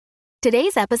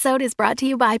Today's episode is brought to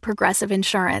you by Progressive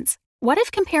Insurance. What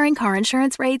if comparing car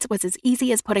insurance rates was as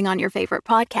easy as putting on your favorite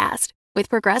podcast? With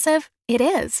Progressive, it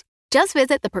is. Just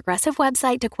visit the Progressive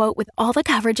website to quote with all the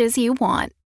coverages you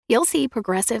want. You'll see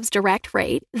Progressive's direct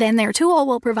rate, then their tool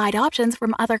will provide options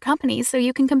from other companies so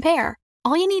you can compare.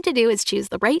 All you need to do is choose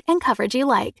the rate and coverage you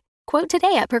like. Quote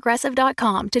today at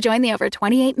Progressive.com to join the over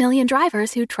 28 million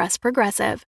drivers who trust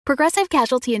Progressive. Progressive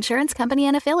Casualty Insurance Company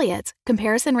and Affiliates.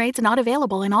 Comparison rates not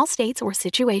available in all states or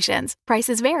situations.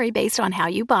 Prices vary based on how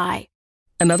you buy.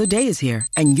 Another day is here,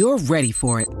 and you're ready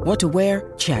for it. What to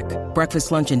wear? Check.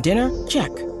 Breakfast, lunch, and dinner?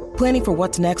 Check. Planning for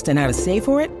what's next and how to save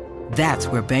for it? That's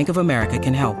where Bank of America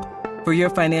can help. For your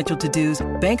financial to-dos,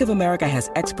 Bank of America has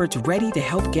experts ready to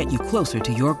help get you closer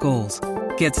to your goals.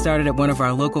 Get started at one of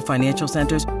our local financial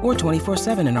centers or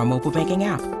 24/7 in our mobile banking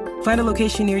app. Find a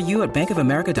location near you at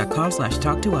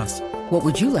bankofamerica.com/talktous. What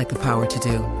would you like the power to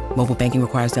do? Mobile banking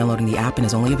requires downloading the app and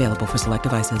is only available for select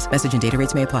devices. Message and data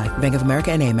rates may apply. Bank of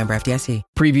America N.A., member FDIC.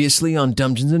 Previously on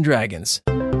Dungeons & Dragons.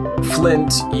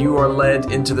 Flint, you are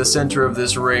led into the center of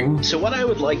this ring. So what I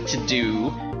would like to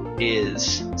do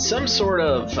is some sort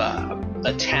of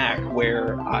attack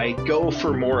where I go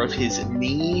for more of his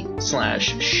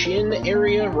knee/shin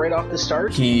area right off the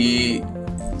start. He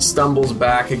stumbles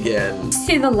back again.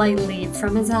 See the light leave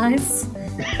from his eyes?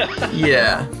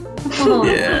 Yeah. Oh.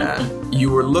 Yeah.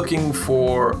 You were looking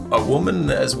for a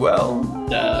woman as well?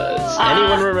 Does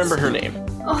anyone remember her name?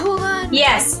 Oh, hold on.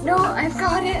 Yes. No, I've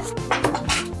got it.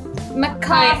 I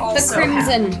Macaw the also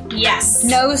Crimson. have. Yes.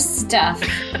 No stuff.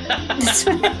 That's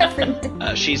what I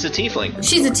have. She's a tiefling.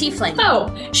 She's a tiefling.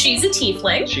 Oh, she's a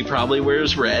tiefling. She probably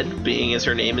wears red, being as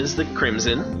her name is the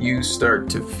Crimson. You start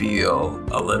to feel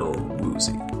a little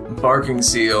woozy. Barking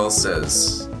Seal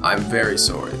says, I'm very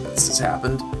sorry that this has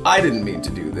happened. I didn't mean to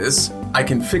do this. I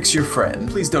can fix your friend.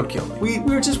 Please don't kill me.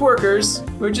 We're just workers.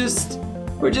 We're just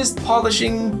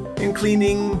polishing and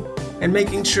cleaning and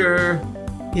making sure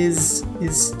his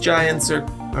giants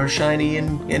are shiny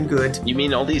and good. You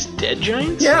mean all these dead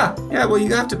giants? Yeah, well,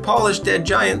 you have to polish dead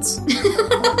giants.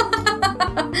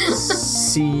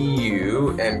 See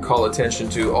you and call attention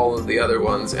to all of the other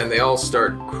ones, and they all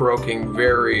start croaking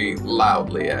very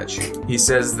loudly at you. He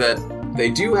says that they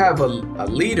do have a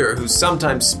leader who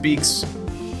sometimes speaks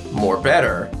more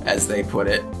better, as they put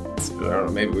it. I don't know,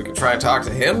 maybe we could try to talk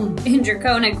to him? In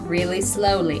Draconic, really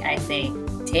slowly, I say,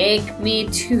 take me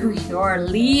to your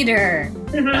leader.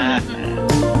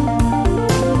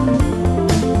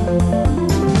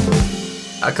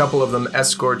 A couple of them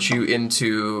escort you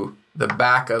into the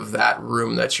back of that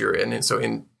room that you're in, and so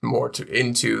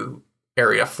into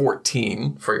area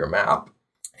 14 for your map.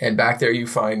 And back there you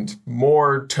find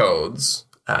more toads,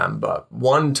 but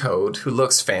one toad who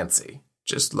looks fancy,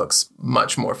 just looks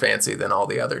much more fancy than all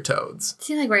the other toads. Is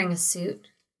he like wearing a suit?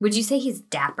 Would you say he's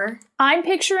dapper? I'm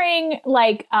picturing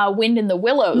like Wind in the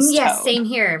Willows. Yes, Toad. same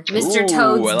here. Mr. Ooh,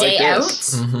 Toad's I like Day Out.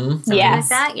 this. Mm-hmm. Yes,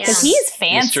 like that? because he's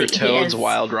fancy. Mr. Toad's is.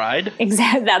 Wild Ride.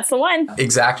 Exactly, that's the one.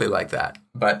 Exactly like that.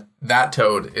 But that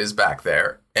toad is back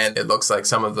there, and it looks like it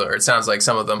sounds like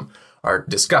some of them are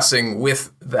discussing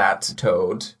with that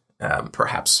toad,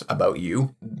 perhaps about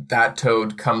you. That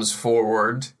toad comes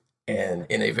forward, and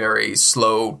in a very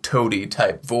slow, toady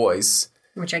type voice,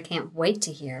 Which I can't wait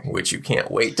to hear. which you can't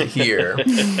wait to hear.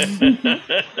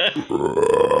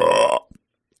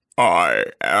 I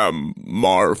am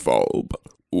Marphobe.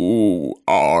 Who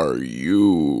are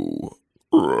you?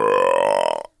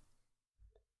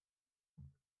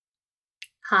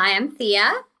 Hi, I'm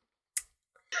Thea.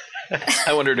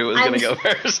 I wondered who was going to go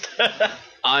first.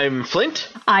 I'm Flint.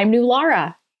 I'm New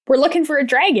Lara. We're looking for a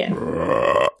dragon.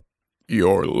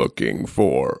 You're looking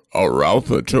for a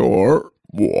Ralphator?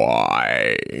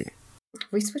 Why?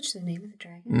 We switched the name of the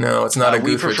dragon. No, it's not a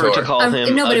We prefer to Goofrator. call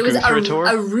him No, but it was a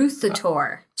Goofrator.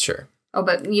 Ruthator. Sure. Oh,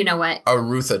 but you know what? A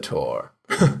Ruthator.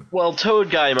 Well, Toad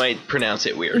Guy might pronounce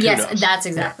it weird. Who Yes, knows? that's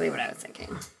exactly what I was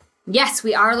thinking. Yes,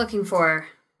 we are looking for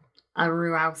a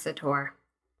Ruauthator.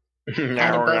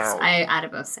 I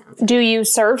added both sounds. Do you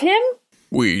serve him?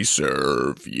 We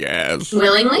serve, yes.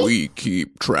 Willingly? We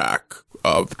keep track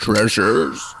of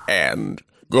treasures and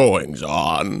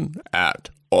goings-on at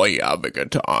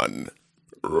Oyavigaton.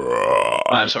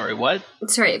 I'm sorry, what?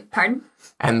 Sorry, pardon?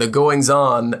 And the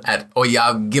goings-on at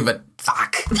Oyagivatak.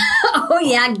 Oh,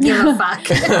 yeah, give a fuck.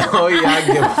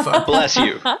 Oyagivatak. Bless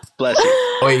you. Bless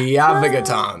you.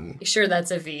 Oyavigaton. Sure,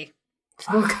 that's a V.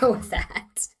 We'll go with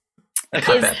that.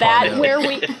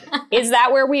 Is that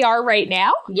where we are right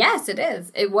now? Yes, it is.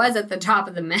 It was at the top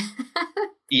of the map.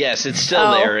 Yes, it's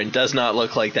still there and does not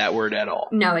look like that word at all.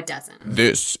 No, it doesn't.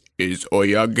 This is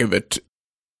Oyavigaton.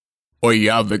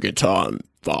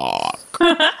 Thok.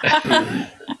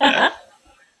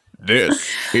 This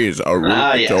is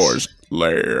Aruthator's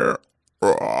lair.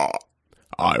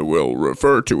 I will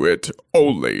refer to it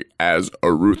only as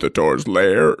Aruthator's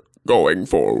lair going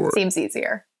forward. Seems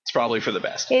easier. It's probably for the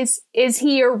best. Is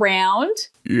he around?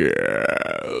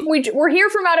 Yeah. We're here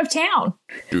from out of town.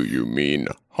 Do you mean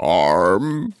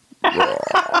harm? No.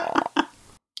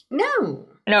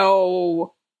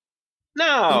 No.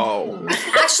 No.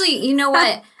 Actually, you know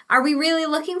what? Are we really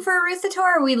looking for Aruthator?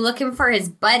 Or are we looking for his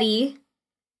buddy?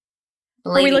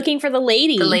 Are we looking for the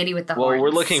lady? The lady with the horns. Well, we're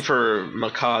looking for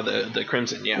Macaw the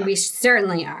Crimson, yeah. We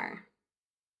certainly are.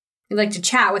 We'd like to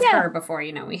chat with her before,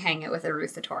 we hang out with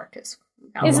Aruthator.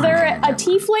 Is there a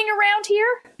tiefling around here?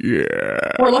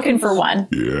 Yeah. We're looking for one.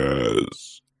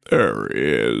 Yes, there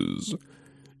is.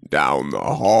 Down the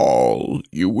hall,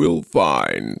 you will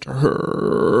find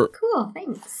her. Cool,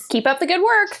 thanks. Keep up the good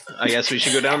work. I guess we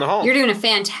should go down the hall. You're doing a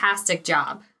fantastic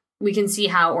job. We can see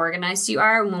how organized you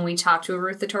are. When we talk to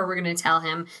Aruthator, we're going to tell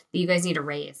him that you guys need a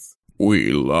raise.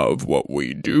 We love what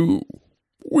we do.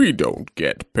 We don't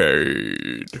get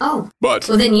paid. Oh, But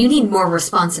well then you need more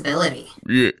responsibility.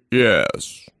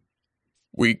 yes.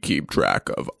 We keep track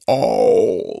of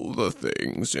all the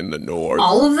things in the north.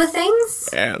 All of the things?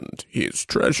 And his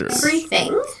treasures.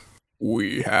 Everything?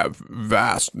 We have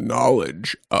vast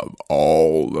knowledge of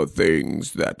all the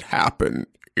things that happen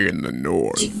in the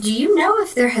north. Do you know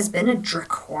if there has been a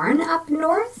Dracorn up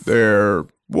north? There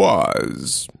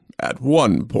was, at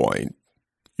one point,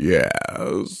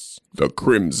 yes. The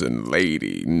Crimson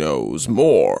Lady knows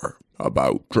more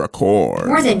about Dracorn.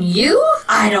 More than you?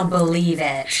 I don't believe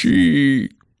it. She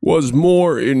was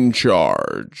more in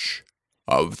charge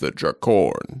of the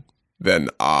Dracorn than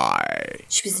I.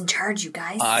 She was in charge, you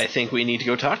guys. I think we need to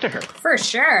go talk to her. For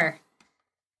sure.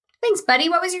 Thanks, buddy.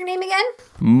 What was your name again?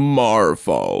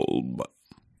 Marfalb.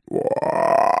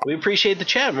 We appreciate the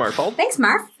chat, Marfold. Thanks,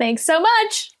 Marf. Thanks so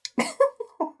much.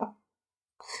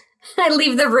 I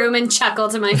leave the room and chuckle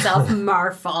to myself,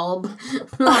 Marfalb.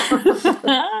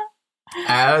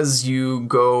 As you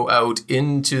go out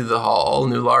into the hall,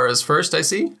 Nulara's first, I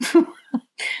see.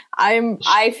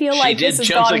 I feel like this has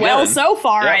gone well so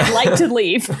far. Yeah. I'd like to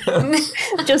leave.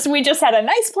 We just had a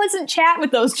nice pleasant chat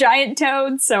with those giant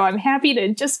toads, so I'm happy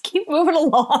to just keep moving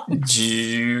along. Do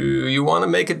you want to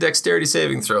make a dexterity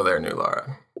saving throw there,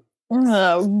 Nulara?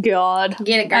 Oh God.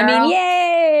 Get it, girl. I mean,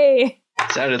 yay!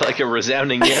 Sounded like a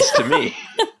resounding yes to me.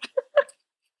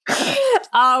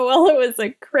 Well, it was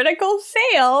a critical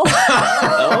fail.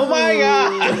 Oh my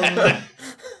God.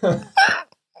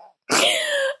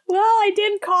 Well, I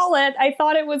did call it. I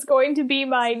thought it was going to be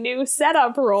my new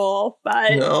setup roll,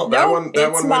 but no, that one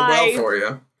went well for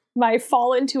you. My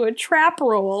fall into a trap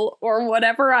roll, or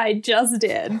whatever I just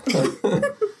did.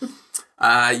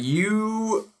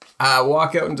 You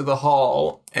walk out into the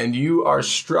hall, and you are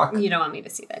struck. You don't want me to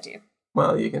see that, do you?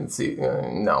 Well, you can see.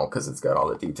 No, because it's got all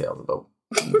the details about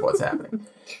what's happening.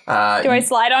 Do I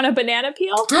slide on a banana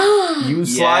peel? You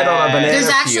slide on a banana peel. There's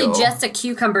actually just a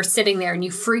cucumber sitting there, and you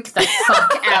freak the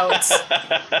fuck out.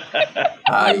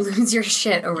 You lose your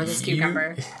shit over this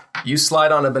cucumber. You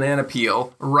slide on a banana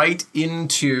peel right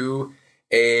into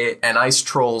an ice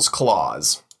troll's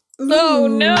claws. Oh,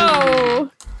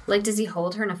 no. Like, does he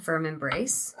hold her in a firm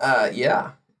embrace?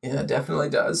 Yeah, definitely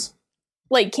does.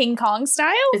 Like King Kong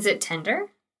style? Is it tender?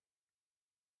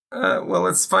 Well,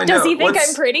 let's find out. Does he think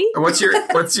I'm pretty? What's your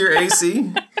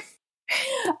AC?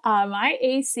 My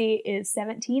AC is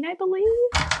 17, I believe.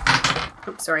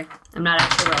 Oops, sorry. I'm not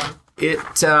actually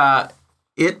rolling.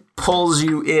 It pulls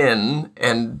you in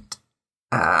and,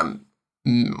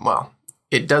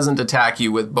 it doesn't attack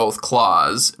you with both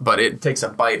claws, but it takes a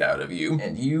bite out of you.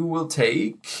 And you will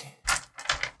take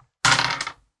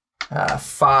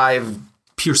 5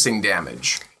 piercing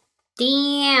damage.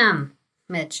 Damn,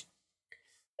 Mitch.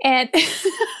 And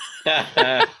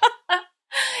and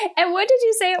what did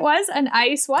you say it was? An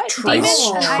ice what?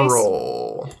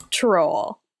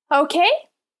 Troll. Okay.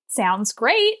 Sounds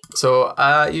great. So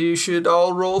you should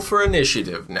all roll for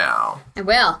initiative now. I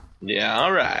will. Yeah,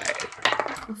 all right.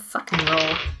 I'll fucking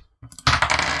roll.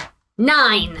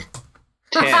 9.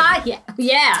 10.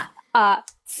 Yeah.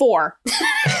 4.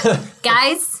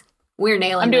 Guys, we're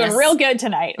nailing I'm doing this. real good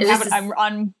tonight. I'm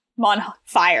on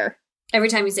fire. Every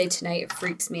time you say tonight, it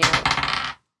freaks me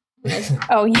out.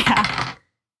 Oh, yeah.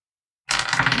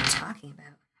 What are you talking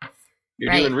about?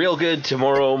 You're doing real good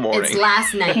tomorrow morning. It's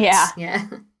last night. Yeah.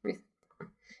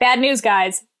 Bad news,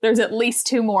 guys. There's at least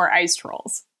 2 more ice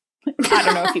trolls. I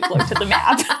don't know if you've looked at the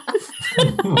map.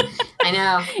 I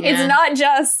know. Yeah. It's not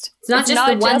just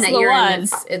the one that you're in.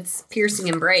 It's piercing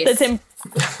embrace.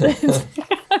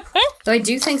 Though I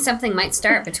do think something might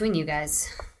start between you guys.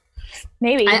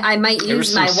 Maybe. I might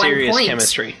use my 1 serious point.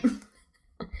 Chemistry.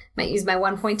 Might use my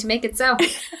 1 point to make it so.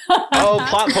 Oh,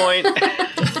 plot point.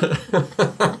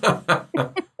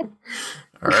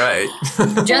 All right.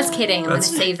 Just kidding. I'm going to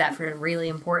save that for a really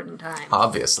important time.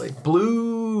 Obviously.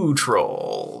 Blue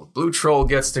Troll. Blue Troll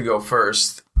gets to go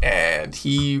first, and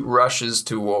he rushes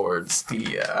towards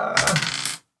the...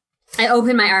 I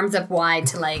open my arms up wide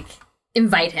to, like,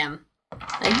 invite him.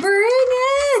 Like, bring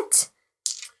it!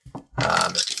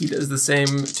 He does the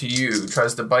same to you.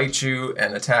 Tries to bite you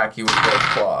and attack you with both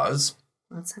claws.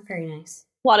 Well, that's not very nice.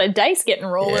 A lot of dice getting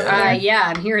rolled. Yeah,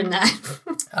 I'm hearing that.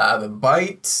 The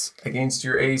bite against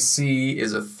your AC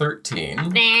is a 13.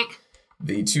 Nah.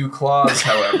 The 2 claws,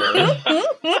 however,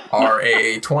 are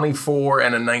a 24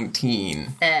 and a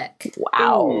 19. Thick.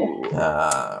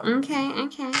 Wow.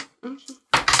 Okay.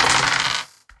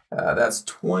 That's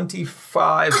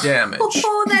 25 damage.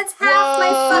 Oh, that's half my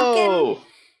fucking...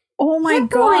 Oh my hit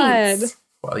god. points.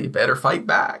 Well, you better fight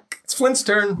back. It's Flint's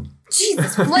turn.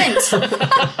 Jesus, Flint.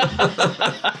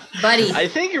 Buddy.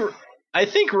 I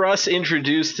think Russ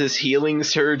introduced this healing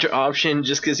surge option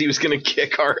just because he was going to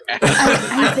kick our ass.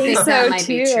 I think so that might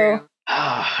too. be true.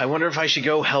 I wonder if I should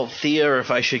go help Thea or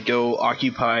if I should go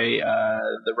occupy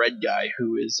the red guy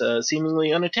who is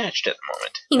seemingly unattached at the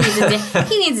moment.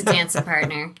 He needs a dancing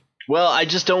partner. Well, I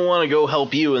just don't want to go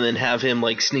help you and then have him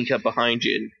like sneak up behind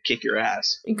you and kick your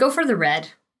ass. Go for the red.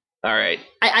 All right.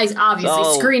 I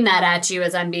obviously scream that at you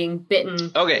as I'm being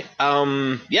bitten. Okay.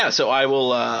 Yeah. So I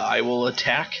will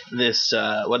attack this.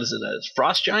 What is it? A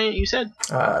frost giant? You said?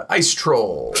 Ice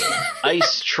Troll.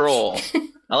 Ice troll.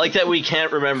 I like that we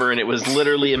can't remember, and it was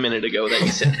literally a minute ago that you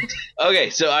said it. Okay.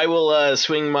 So I will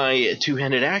swing my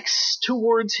two-handed axe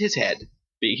towards his head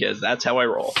because that's how I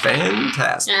roll.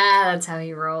 Fantastic. That's how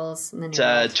he rolls. And then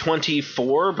It's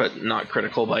 24, but not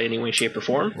critical by any way, shape, or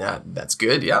form. Yeah, that's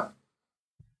good. Yep.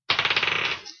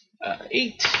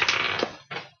 8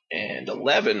 and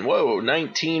 11. Whoa,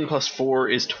 19 plus 4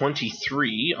 is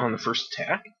 23 on the first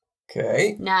attack.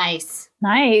 Okay. Nice.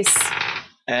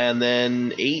 And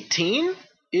then 18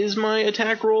 is my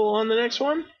attack roll on the next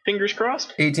one. Fingers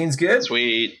crossed. 18's good.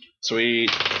 Sweet.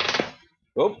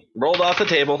 Oh, rolled off the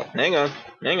table. Hang on.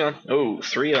 Oh,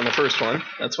 3 on the first one.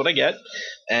 That's what I get.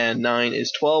 And 9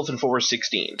 is 12 and 4 is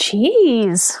 16.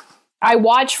 Jeez. I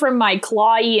watch from my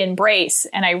clawy embrace,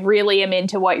 and I really am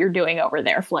into what you're doing over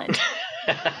there, Flint.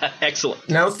 Excellent.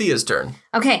 Now Thea's turn.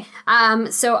 Okay,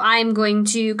 so I'm going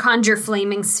to conjure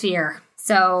Flaming Sphere.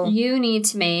 So you need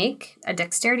to make a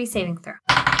dexterity saving throw.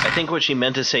 I think what she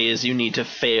meant to say is you need to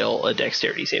fail a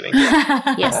dexterity saving throw.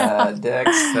 Yes. Dex,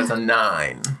 that's a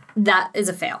 9. That is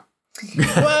a fail.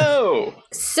 Whoa!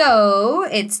 So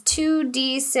it's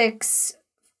 2d6.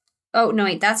 Oh, no,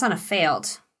 wait, that's on a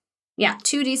failed. Yeah,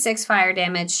 2d6 fire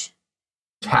damage.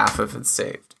 Half of it's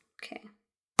saved.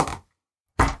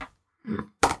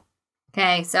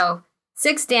 Okay, so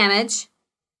 6 damage.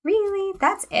 Really?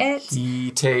 That's it? He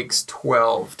takes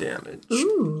 12 damage.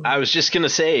 Ooh. I was just going to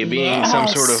say, being some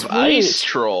sort of ice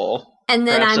troll, and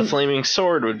then perhaps a flaming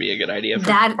sword would be a good idea for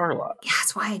Carla. Yeah,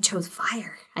 that's why I chose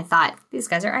fire. I thought, these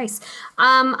guys are ice.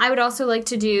 I would also like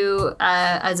to do,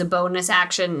 as a bonus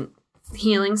action,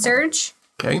 Healing Surge.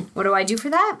 Okay. What do I do for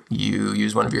that? You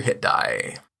use one of your hit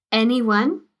die.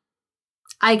 Anyone?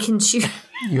 I can choose.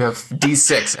 You have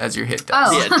D6 as your hit die.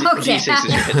 Oh, Yeah, okay. D6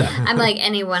 is your hit die. I'm like,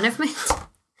 any one of my...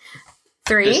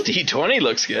 3? This D20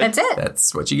 looks good. That's it?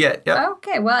 That's what you get, yep.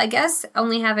 Okay, well, I guess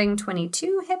only having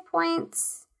 22 hit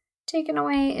points taken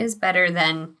away is better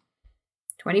than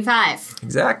 25.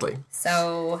 Exactly.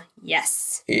 So,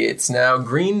 yes. It's now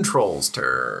Green Troll's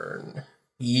turn.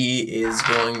 He is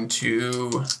going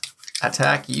to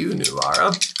attack you,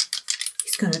 Nulara.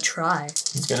 He's gonna try.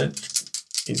 He's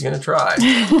gonna try.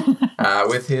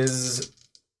 With his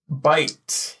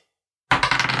bite,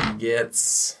 he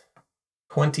gets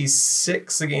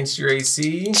 26 against your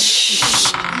AC.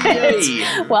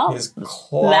 Hey! Well, His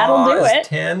claw that'll do is it.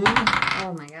 10.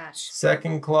 Oh my gosh.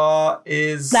 Second claw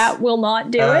is That will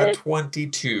not do it.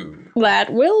 22.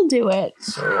 That will do it.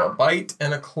 So a bite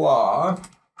and a claw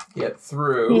get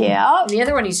through. Yeah. The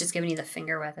other one, he's just giving you the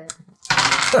finger with it.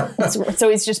 So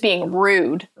he's just being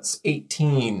rude. That's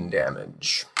 18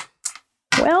 damage.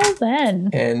 Well, then.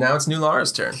 And now it's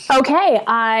Nulara's turn. Okay,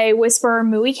 I whisper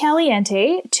Muy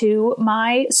Caliente to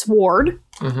my sword.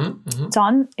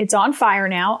 It's on fire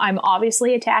now. I'm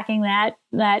obviously attacking that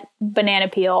banana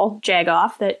peel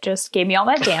jagoff that just gave me all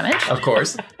that damage. Of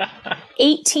course.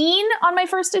 18 on my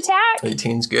first attack.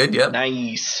 18's good, yep.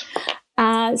 Nice.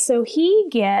 So he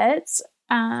gets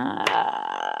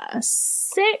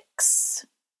 6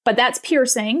 but that's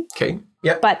piercing. Okay.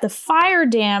 Yep. But the fire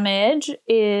damage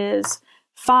is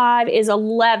 5 is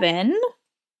 11.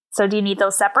 So do you need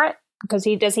those separate? Because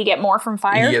does he get more from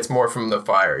fire? He gets more from the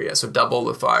fire, yeah. So double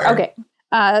the fire. Okay.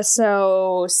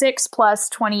 So 6 plus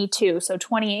 22, so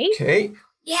 28. Okay.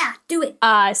 Yeah, do it.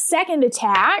 Second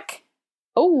attack.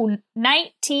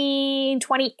 19,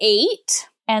 28.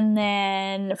 And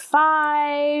then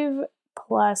 5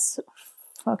 plus...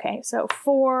 Okay, so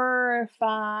 4,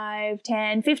 5,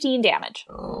 10, 15 damage.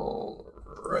 All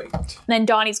right. And then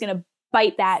Donnie's going to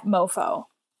bite that mofo.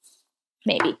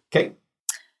 Maybe. Okay.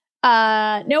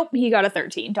 Nope, he got a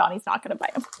 13. Donnie's not going to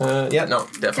bite him. Yeah, no,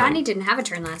 definitely. Donnie didn't have a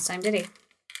turn last time, did he?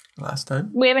 Last time?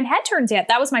 We haven't had turns yet.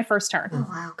 That was my first turn. Oh,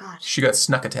 wow, gosh. She got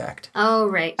snuck attacked. Oh,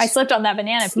 right. I slipped on that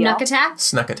banana peel. Snuck attack?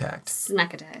 Snuck attacked.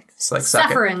 Snuck attack. It's like suck it.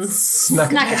 Sufferance.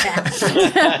 Snuck attack.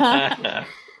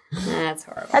 That's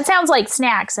horrible. That sounds like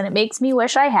snacks, and it makes me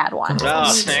wish I had one.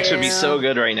 Oh, snacks would be so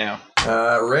good right now.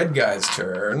 Red guy's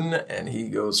turn, and he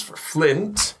goes for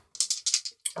Flint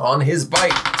on his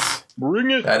bite.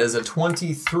 Bring it. That is a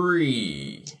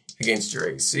 23 against your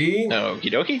AC.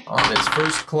 Okie dokie. On his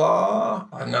first claw,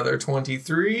 another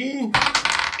 23.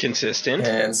 Consistent.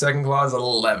 And second claw is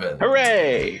 11.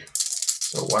 Hooray!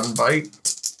 So one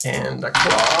bite and a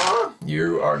claw.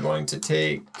 You are going to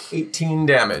take 18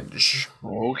 damage.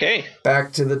 Okay.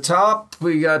 Back to the top,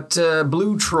 we got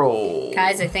Blue Troll.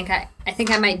 Guys, I think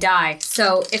I might die.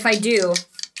 So if I do,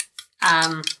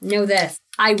 know this.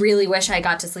 I really wish I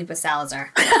got to sleep with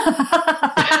Salazar.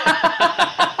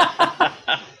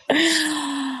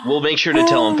 We'll make sure to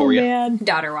tell him for you. Man.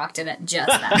 Daughter walked in at just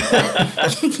that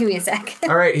moment. Give me a sec.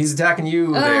 All right, he's attacking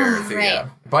you there, Thea. Right.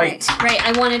 Bite. Right.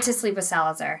 I wanted to sleep with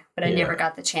Salazar, but I never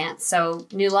got the chance. So,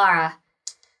 Nulara.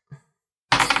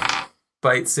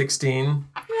 Bite 16.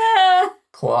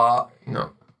 Claw.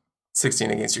 No.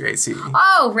 16 against your AC.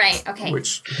 Oh, right. Okay.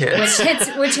 Which hits.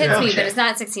 Which hits me, but it's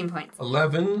not 16 points.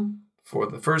 11 for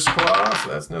the first claw,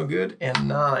 so that's no good. And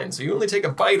 9. So you only take a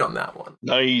bite on that one.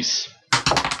 Nice.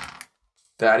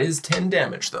 That is 10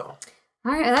 damage, though.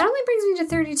 All right. That only brings me to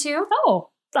 32. Oh,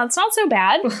 that's not so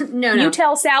bad. No. You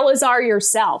tell Salazar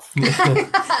yourself.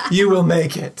 You will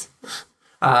make it.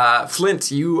 Flint,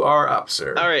 you are up,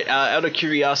 sir. All right. Out of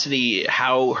curiosity,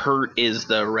 how hurt is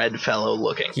the red fellow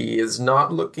looking? He is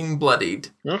not looking bloodied,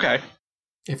 Okay.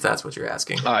 if that's what you're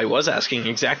asking. I was asking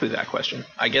exactly that question.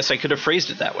 I guess I could have phrased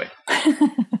it that way.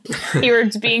 You were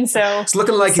being so It's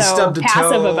looking like he so stubbed a toe.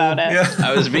 passive about it. Yeah.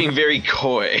 I was being very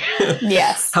coy.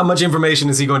 Yes. How much information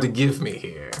is he going to give me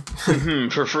here?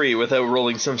 For free without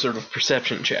rolling some sort of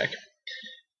perception check.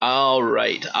 All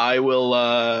right. I will,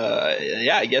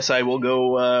 I guess I will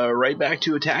go right back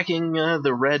to attacking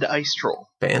the red ice troll.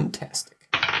 Fantastic.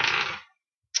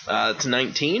 It's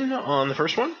 19 on the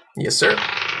first one. Yes, sir.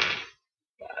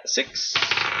 6.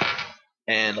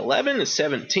 And 11 is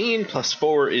 17, plus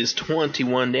 4 is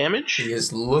 21 damage. He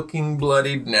is looking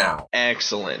bloodied now.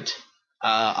 Excellent.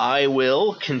 I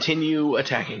will continue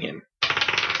attacking him.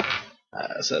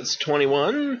 So that's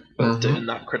 21, but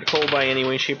not critical by any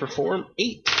way, shape, or form.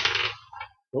 8.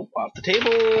 Nope, off the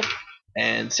table.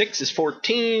 And 6 is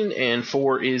 14, and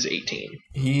 4 is 18.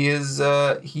 He is,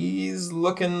 he's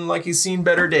looking like he's seen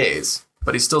better days,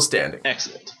 but he's still standing.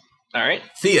 Excellent. All right.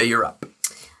 Thea, you're up.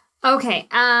 Okay.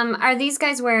 Are these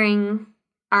guys wearing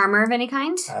armor of any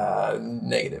kind?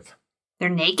 Negative. They're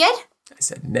naked? I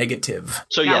said negative.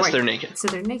 So Not yes, wearing- they're naked. So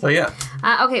they're naked. Oh, yeah.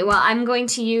 Okay, well, I'm going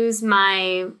to use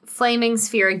my flaming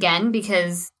sphere again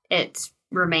because it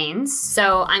remains.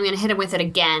 So I'm going to hit him with it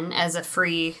again as a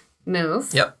free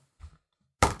move. Yep.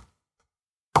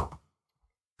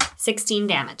 16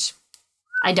 damage.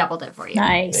 I doubled it for you.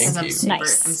 Nice. Because Thank you. I'm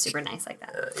Nice. super nice like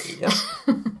that.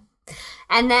 Yep.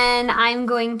 And then I'm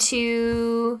going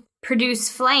to produce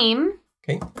flame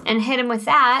Okay. and hit him with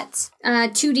that.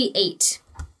 2d8.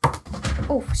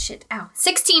 Oh, shit. Ow.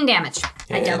 16 damage.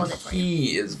 I doubled it for you.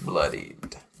 He is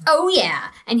bloodied. Oh, yeah.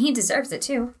 And he deserves it,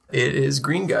 too. It is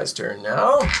Green Guy's turn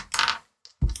now.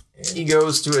 And he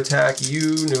goes to attack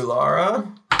you,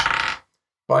 Nulara.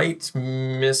 Bite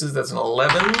misses. That's an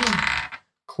 11.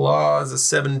 Claw is a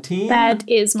 17. That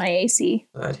is my AC.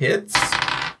 That hits.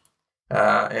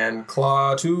 And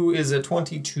Claw 2 is a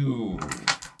 22. So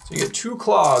you get 2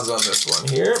 claws on this one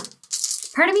here.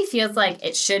 Part of me feels like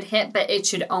it should hit, but it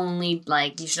should only,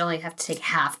 you should only have to take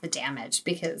half the damage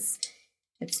because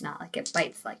it's not like it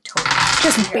bites, totally.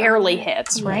 Just barely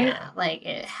hits, right? Yeah,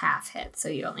 it half hits, so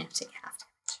you only have to take half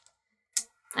damage.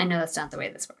 I know that's not the way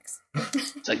this works.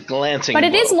 It's a glancing But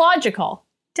it blow. is logical.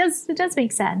 It does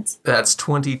make sense. That's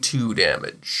 22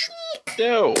 damage.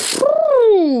 No.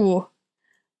 Ooh.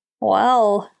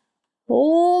 Well,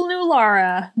 Whole new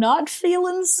Lara. Not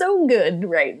feeling so good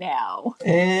right now.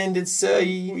 And it's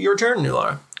your turn,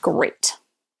 Nulara. Great.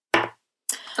 Oh,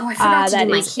 I forgot to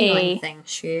do my healing thing.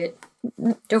 Shit.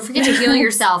 Don't forget to heal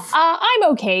yourself.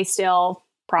 I'm okay still,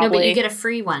 probably. No, but you get a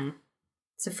free one.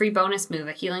 It's a free bonus move,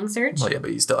 a healing surge. Well, yeah,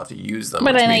 but you still have to use them.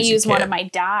 But then I use one of my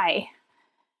die.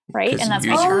 Right? And that's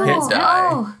your hit die.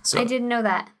 Oh, so. I didn't know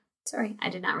that. Sorry, I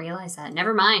did not realize that.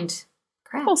 Never mind.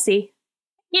 Crap. We'll see.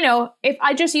 You know, if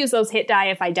I just use those hit die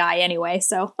if I die anyway,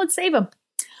 so let's save them.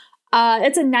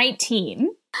 It's a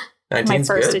 19. 19's my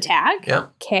first good. attack. Yeah.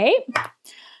 Okay.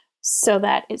 So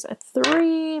that is a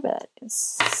 3, that is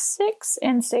 6,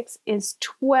 and 6 is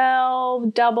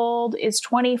 12, doubled is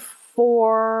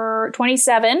 24,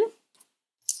 27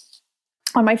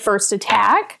 on my first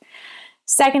attack.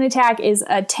 Second attack is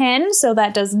a 10, so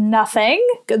that does nothing.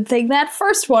 Good thing that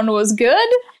first one was good.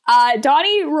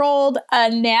 Donnie rolled a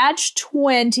natch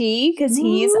 20 because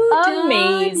he's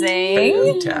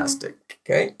amazing. Fantastic.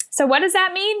 Okay. So what does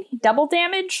that mean? Double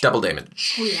damage? Double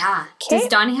damage. Oh, yeah. Okay. Does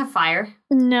Donnie have fire?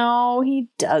 No, he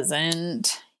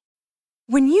doesn't.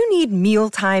 When you need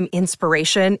mealtime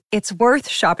inspiration, it's worth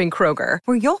shopping Kroger,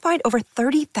 where you'll find over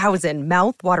 30,000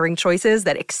 mouth-watering choices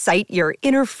that excite your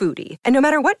inner foodie. And no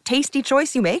matter what tasty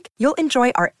choice you make, you'll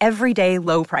enjoy our everyday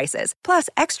low prices, plus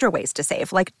extra ways to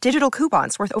save, like digital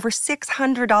coupons worth over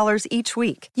 $600 each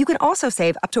week. You can also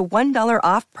save up to $1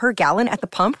 off per gallon at the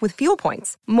pump with fuel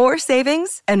points. More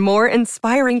savings and more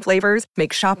inspiring flavors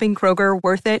make shopping Kroger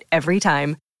worth it every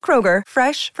time. Kroger,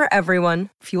 fresh for everyone.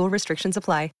 Fuel restrictions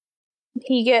apply.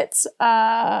 He gets,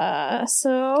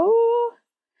 so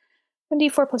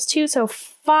 1d4 plus 2, so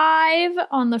 5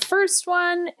 on the first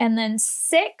one, and then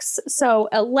 6, so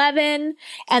 11,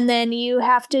 and then you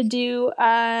have to do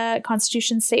a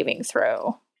Constitution saving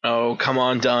throw. Oh, come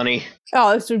on, Donnie.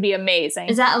 Oh, this would be amazing.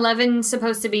 Is that 11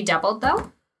 supposed to be doubled,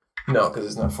 though? No, because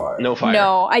it's not fire. No fire.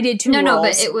 No, I did 2 rolls. No,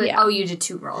 but it was, yeah. Oh, you did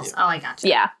 2 rolls. Yeah. Oh, I gotcha.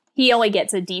 Yeah, he only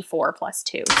gets a d4 plus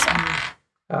 2, so.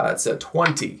 It's a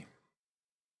 20.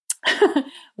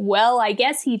 Well, I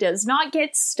guess he does not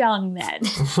get stung then.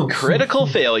 Critical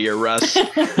failure, Russ.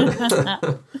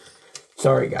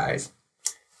 Sorry, guys.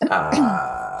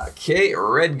 Okay,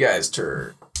 red guy's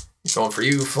turn. Going for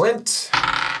you, Flint.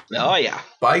 Oh, yeah.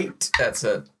 Bite. That's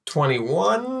a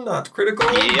 21, not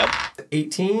critical. Yep.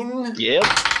 18. Yep.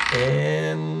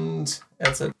 And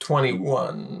that's a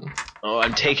 21. Oh,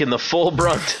 I'm taking the full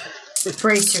brunt.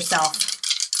 Brace yourself.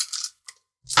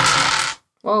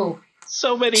 Whoa.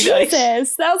 So many Jesus,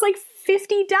 dice. that was like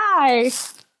 50 die.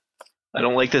 I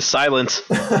don't like this silence.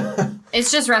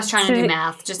 It's just Russ trying to do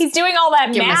math. Just He's doing all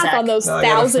that math on those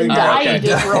 1,000 die you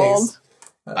just rolled.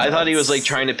 I thought he was like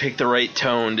trying to pick the right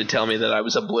tone to tell me that I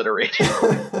was obliterated.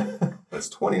 That's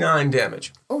 29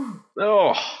 damage. Oh.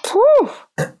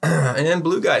 And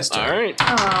blue guy's turn. All right.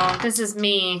 Oh, this is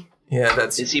me. Yeah,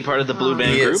 that's... Is he part of the blue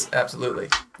band he group? Is, absolutely.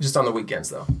 Just on the weekends,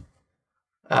 though.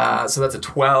 So that's a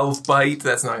 12 bite.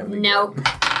 That's not going to be good.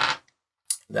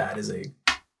 That is a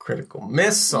critical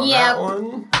miss on that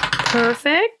one.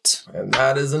 Perfect. And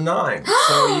that is a 9.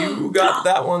 So you got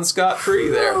that one scot-free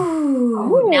there.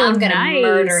 Ooh, now I'm going to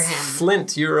murder him.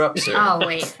 Flint, you're up, sir. Oh,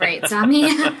 wait. Right. It's not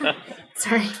me.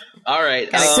 Sorry. All right.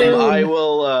 I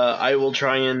will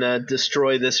try and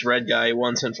destroy this red guy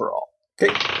once and for all.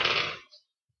 Okay.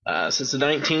 So it's a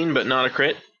 19, but not a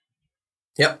crit.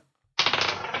 Yep.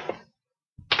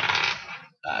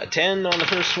 10 on the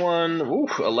first one,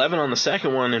 11 on the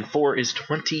second one, and 4 is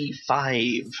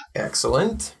 25.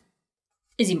 Excellent.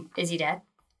 Is he dead?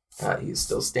 He's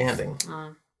still standing.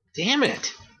 Damn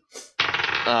it.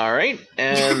 All right,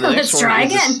 and the next Let's try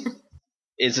again.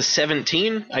 Is a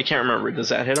 17. I can't remember. Does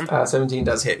that hit him? 17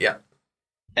 does hit, yeah.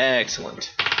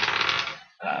 Excellent.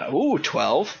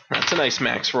 12. That's a nice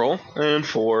max roll. And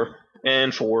 4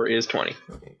 is 20.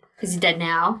 Is he dead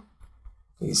now?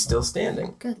 He's still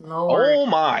standing. Good lord. Oh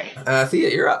my. Thea,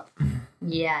 you're up.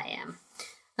 Yeah, I am.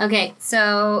 Okay,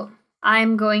 so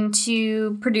I'm going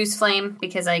to produce flame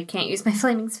because I can't use my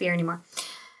flaming sphere anymore.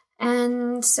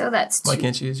 And so that's 2. Why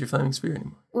can't you use your flaming spear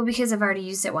anymore? Well, because I've already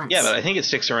used it once. Yeah, but I think it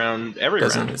sticks around every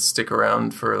Doesn't round. it stick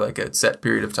around for like a set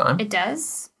period of time? It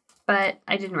does, but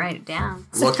I didn't write it down.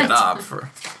 Look it up for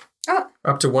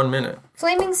up to 1 minute.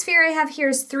 Flaming sphere I have here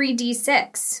is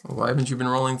 3d6. Why haven't you been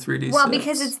rolling 3d6? Well,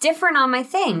 because it's different on my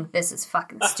thing. This is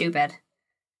fucking stupid.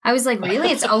 I was like,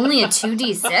 really? It's only a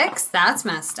 2d6? That's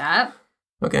messed up.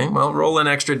 Okay, well, roll an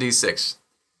extra d6.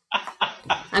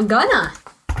 I'm gonna.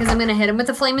 Because I'm gonna hit him with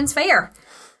the flaming sphere.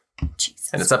 Jesus.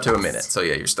 And it's up to a minute, so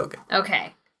yeah, you're still good.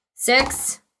 Okay.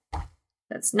 6.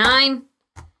 That's 9.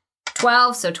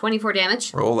 12, so 24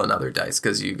 damage. Roll another dice,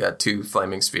 because you got 2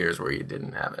 flaming spheres where you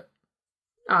didn't have it.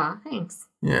 Aw, thanks.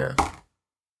 Yeah.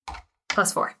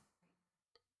 Plus 4.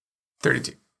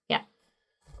 32. Yeah.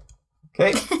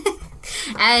 Okay.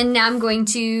 And now I'm going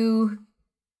to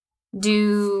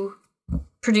do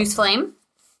produce flame.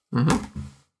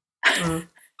 Mm-hmm.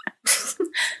 It's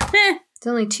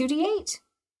only 2d8.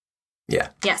 Yeah.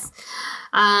 Yes.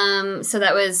 So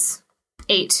that was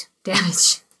 8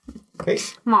 damage. Okay.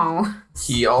 Aw.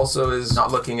 He also is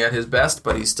not looking at his best,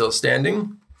 but he's still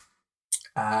standing.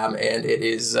 And it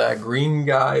is Green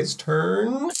Guy's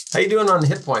turn. How you doing on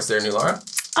hit points there, Nulara?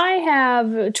 I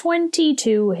have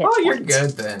 22 hit points. Oh, you're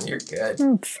good then. You're good.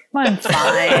 I'm fine.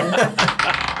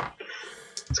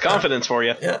 It's confidence for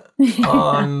you. Yeah.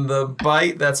 On the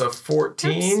bite, that's a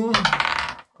 14. Oops.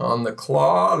 On the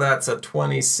claw, that's a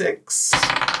 26.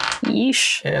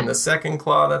 Yeesh. And the second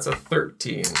claw, that's a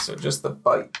 13. So just the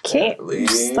bite. Okay.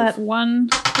 Just that one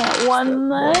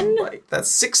then. Bite.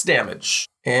 That's 6 damage.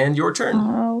 And your turn.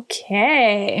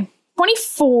 Okay.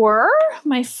 24,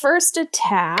 my first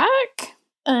attack.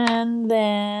 And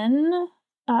then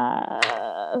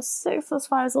 6 plus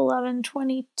 5 is 11,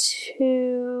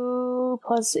 22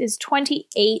 plus is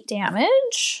 28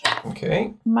 damage.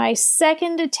 Okay. My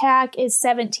second attack is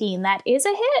 17. That is a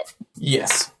hit?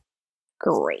 Yes.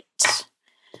 Great.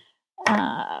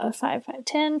 5, 5,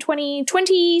 10, 20,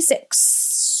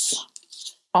 26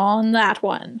 on that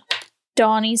one.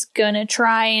 Donnie's gonna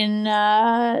try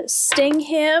and sting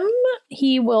him.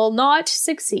 He will not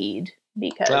succeed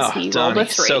because he rolled a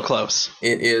 3. So close.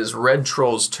 It is Red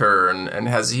Troll's turn, and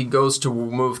as he goes to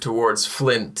move towards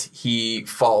Flint, he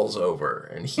falls over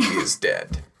and he is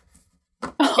dead.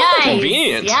 Nice.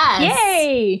 Convenient. Yes.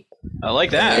 Yay! I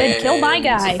like that. Good, kill my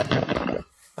guy.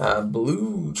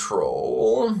 Blue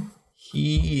Troll,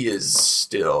 he is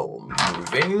still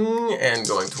moving and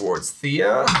going towards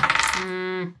Thea.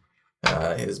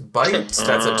 His bite,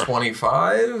 that's a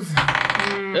 25.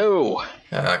 No.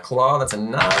 Claw, that's a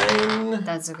 9.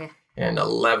 That's okay. And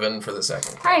 11 for the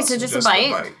second claw. All right, so just a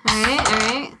bite. All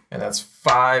right. And that's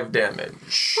 5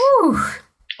 damage. Whew.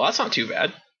 Well, that's not too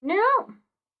bad. No.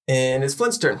 And it's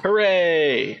Flint's turn.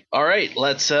 Hooray! All right,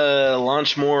 let's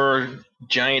launch more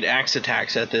giant axe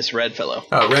attacks at this red fellow.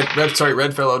 Oh,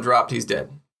 red fellow dropped. He's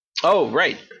dead. Oh,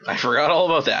 right. I forgot all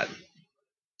about that.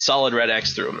 Solid red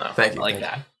axe through him, though. Thank you. I like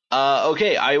that.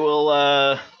 Okay, I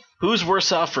will... who's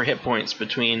worse off for hit points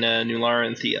between Nulara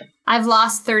and Thea? I've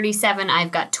lost 37.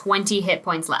 I've got 20 hit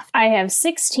points left. I have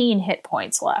 16 hit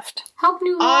points left. Help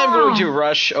Nulara. I'm going to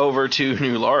rush over to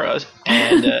Nulara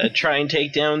and try and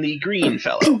take down the green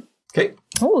fellow. Okay.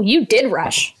 Oh, you did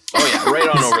rush. Oh, yeah, right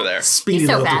on over there. Speedy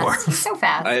so little fast. dwarf. He's so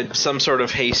fast. I had some sort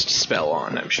of haste spell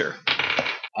on, I'm sure.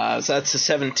 So that's a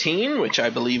 17, which I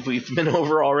believe we've been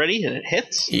over already, and it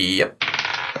hits. Yep.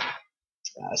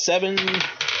 7,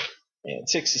 and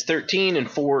 6 is 13, and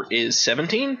 4 is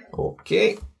 17.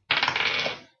 Okay.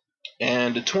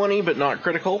 And a 20, but not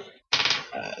critical.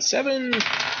 7,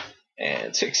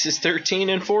 and 6 is 13,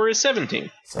 and 4 is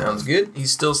 17. Sounds good.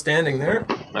 He's still standing there.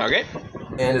 Okay.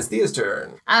 And it's Thea's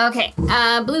turn. Okay,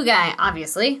 blue guy,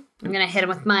 obviously. I'm going to hit him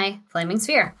with my flaming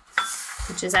sphere,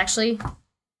 which is actually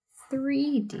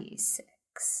 3d6.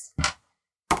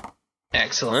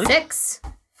 Excellent. 6,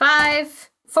 5,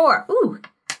 4. Ooh.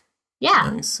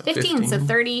 Yeah, Nice. 15. So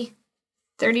 30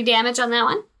 damage on that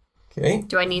one. Okay.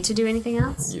 Do I need to do anything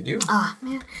else? You do. Oh,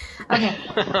 man. Okay.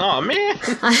 Oh, man.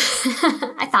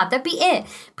 I thought that'd be it.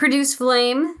 Produce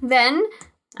flame, then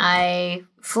I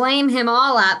flame him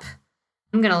all up.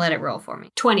 I'm going to let it roll for me.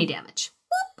 20 damage.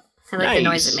 I like the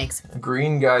noise it makes.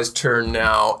 Green guy's turn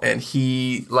now, and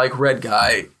he, like red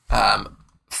guy,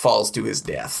 falls to his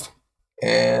death.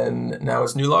 And now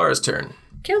it's Nulara's turn.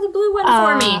 Kill the blue one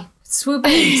for me. Swoop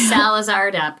in,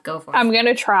 Salazar up. Go for it. I'm going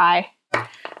to try.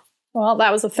 Well,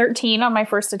 that was a 13 on my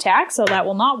first attack, so that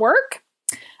will not work.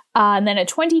 And then a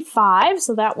 25,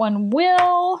 so that one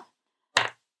will.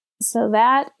 So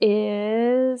that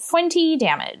is 20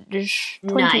 damage.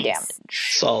 20 damage.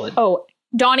 Solid. Oh,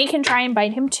 Donnie can try and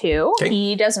bite him too. Okay.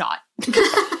 He does not.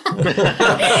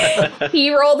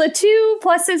 He rolled a 2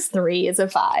 plus his 3 is a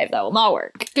 5. That will not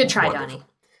work. Good try, Wonderful.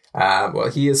 Donnie. Well,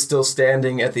 he is still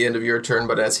standing at the end of your turn,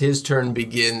 but as his turn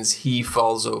begins, he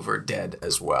falls over dead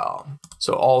as well.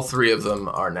 So all 3 of them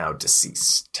are now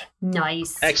deceased.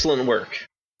 Nice. Excellent work.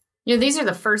 You know, these are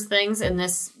the first things in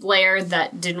this layer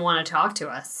that didn't want to talk to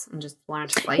us and just wanted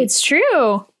to fight. It's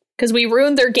true. Because we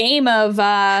ruined their game of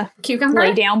cucumber?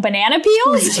 Lay down banana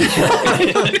peels.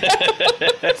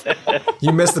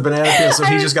 You missed the banana peel, so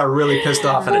he just got really pissed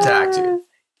off and attacked you.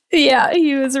 Yeah,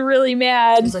 he was really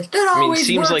mad. He's like, that always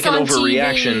seems works like an on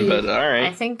overreaction, TV. but all right.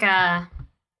 I think I'm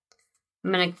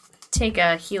going to take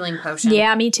a healing potion.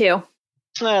 Yeah, me too.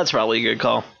 That's probably a good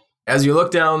call. As you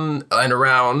look down and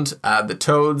around, the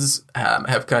toads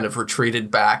have kind of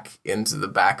retreated back into the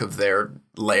back of their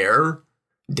lair,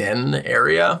 den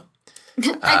area.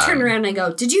 I turn around and I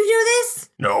go, did you do this?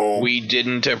 No. We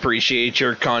didn't appreciate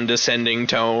your condescending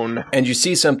tone. And you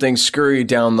see something scurry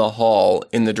down the hall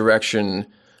in the direction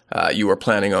you were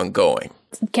planning on going.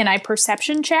 Can I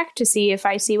perception check to see if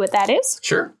I see what that is?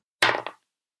 Sure.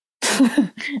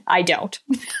 I don't.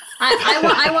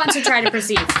 I want to try to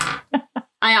perceive.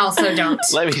 I also don't.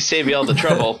 Let me save you all the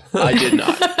trouble. I did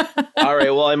not. All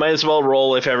right, well, I might as well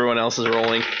roll if everyone else is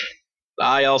rolling.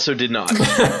 I also did not.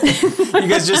 You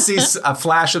guys just see a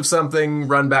flash of something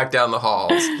run back down the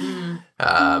halls.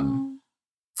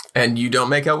 And you don't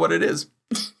make out what it is.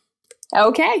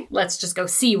 Okay. Let's just go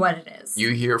see what it is.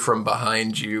 You hear from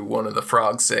behind you one of the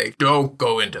frogs say, "Don't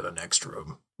go into the next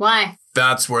room. Why?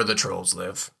 That's where the trolls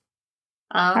live."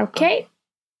 Okay.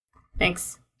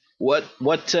 Thanks. What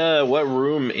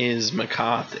room is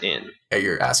Makath in?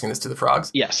 You're asking this to the frogs?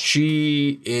 Yes.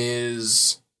 She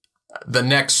is the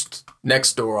next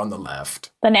door on the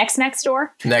left. The next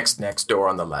door? Next door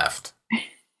on the left.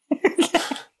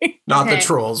 Not the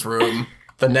trolls room.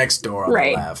 The next door on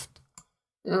the left.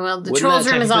 Well, the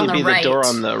trolls room is on the right. The door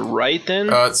on the right, then?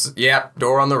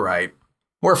 Door on the right.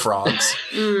 We're frogs.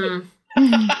 Fair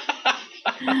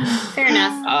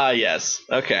enough. Yes.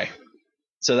 Okay.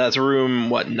 So that's room,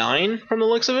 9 from the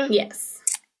looks of it? Yes.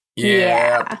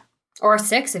 Yeah. Or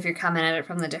 6 if you're coming at it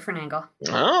from the different angle.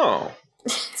 Oh.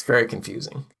 It's very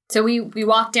confusing. So we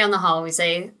walk down the hall. We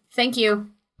say, thank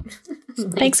you.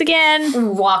 Thanks again. We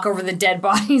walk over the dead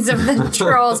bodies of the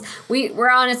trolls.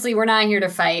 We're not here to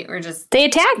fight. They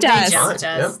attacked us. They jumped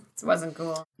us. Yep. It wasn't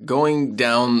cool. Going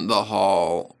down the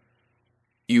hall,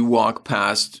 you walk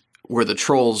past where the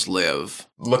trolls live.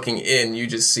 Looking in, you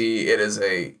just see it is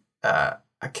a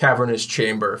cavernous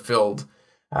chamber filled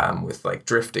with like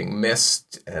drifting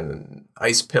mist and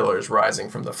ice pillars rising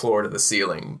from the floor to the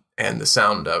ceiling, and the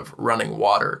sound of running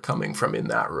water coming from in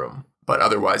that room. But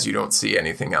otherwise, you don't see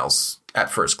anything else at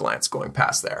first glance going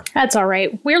past there. That's all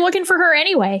right. We're looking for her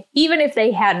anyway, even if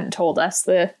they hadn't told us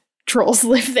the trolls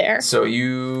live there. So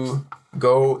you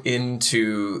go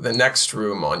into the next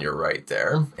room on your right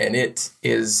there, and it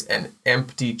is an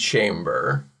empty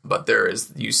chamber, but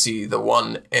you see the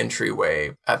one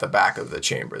entryway at the back of the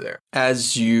chamber there.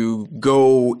 As you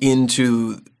go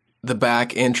into the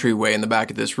back entryway in the back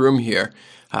of this room here,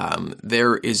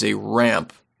 there is a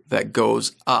ramp that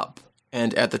goes up.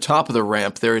 And at the top of the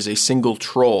ramp, there is a single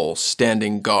troll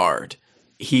standing guard.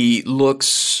 He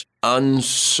looks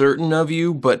uncertain of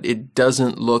you, but it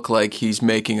doesn't look like he's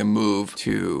making a move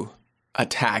to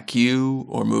attack you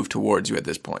or move towards you at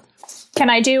this point. Can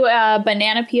I do a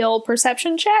banana peel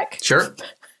perception check? Sure.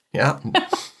 Yeah.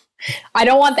 I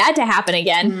don't want that to happen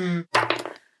again.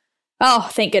 Oh,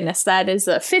 thank goodness. That is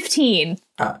a 15.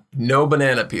 No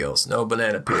banana peels. No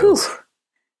banana peels. Whew.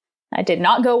 That did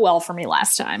not go well for me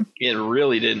last time. It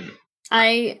really didn't.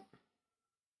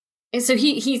 So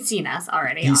he's seen us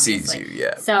already. He obviously. sees you,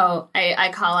 yeah. So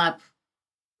I call up,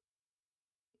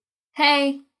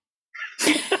 hey.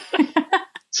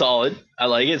 Solid. I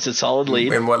like it. It's a solid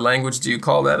lead. In what language do you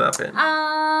call that up in?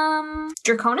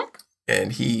 Draconic.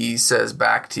 And he says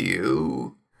back to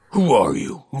you, "Who are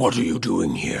you? What are you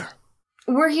doing here?"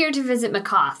 We're here to visit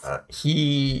Makath.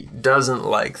 He doesn't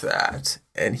like that,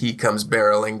 and he comes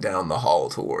barreling down the hall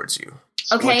towards you.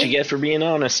 Okay. What you get for being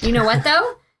honest. You know what,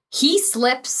 though? He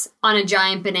slips on a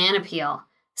giant banana peel,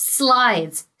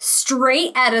 slides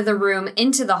straight out of the room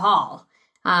into the hall,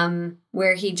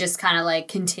 where he just kind of like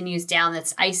continues down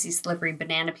this icy, slippery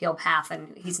banana peel path,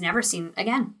 and he's never seen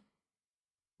again.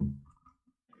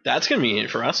 That's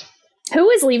convenient for us. Who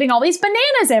is leaving all these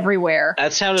bananas everywhere?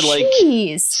 That sounded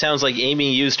sounds like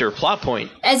Amy used her plot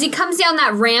point. As he comes down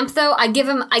that ramp, though, I give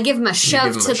him a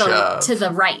shove to the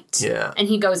right. Yeah. And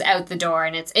he goes out the door,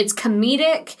 and it's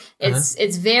comedic.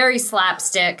 It's very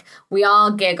slapstick. We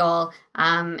all giggle,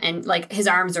 and like his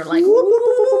arms are like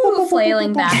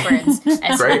flailing backwards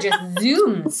as he just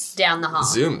zooms down the hall.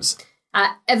 Zooms.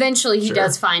 Eventually, he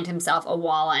does find himself a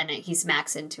wall, and he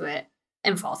smacks into it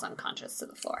and falls unconscious to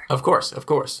the floor. Of course.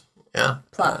 Yeah.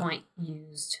 Plot point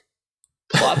used.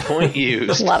 Plot point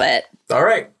used. Love it. All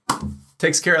right.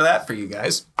 Takes care of that for you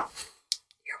guys.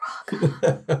 You're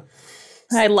welcome.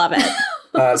 I love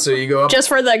it. So you go up. Just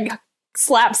for the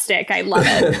slapstick, I love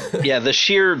it. Yeah, the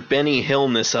sheer Benny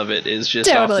Hill-ness of it is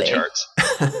just off the charts.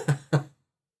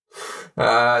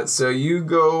 So you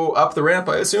go up the ramp,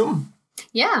 I assume?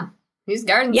 Yeah. He's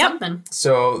guarding something.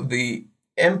 So the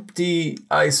empty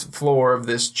ice floor of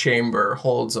this chamber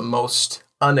holds a most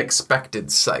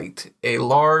unexpected sight. A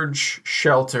large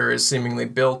shelter is seemingly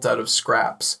built out of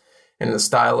scraps in the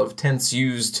style of tents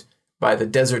used by the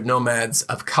desert nomads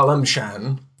of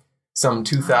Kalemshan, some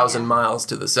 2,000 miles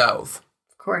to the south.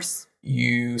 Of course.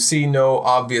 You see no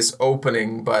obvious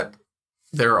opening, but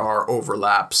there are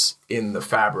overlaps in the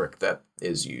fabric that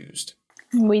is used.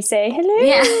 We say hello.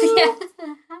 Yeah.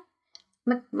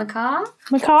 Macaw?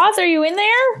 Macaws, are you in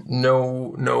there?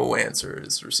 No answer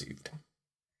is received.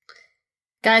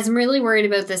 Guys, I'm really worried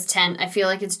about this tent. I feel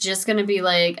like it's just going to be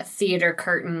like a theater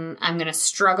curtain. I'm going to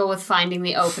struggle with finding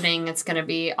the opening. It's going to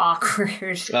be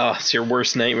awkward. Oh, it's your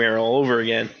worst nightmare all over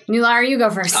again. Nulara, you go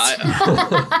first.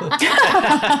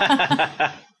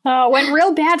 It went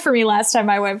real bad for me last time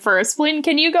I went first. Flynn,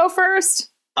 can you go first?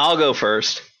 I'll go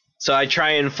first. So I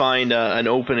try and find an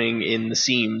opening in the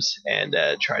seams and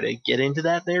try to get into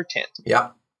that there tent.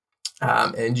 Yep.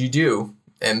 And you do.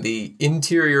 And the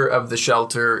interior of the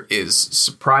shelter is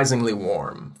surprisingly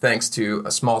warm, thanks to a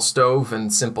small stove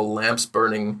and simple lamps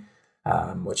burning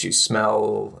what you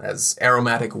smell as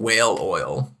aromatic whale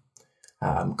oil.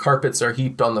 Carpets are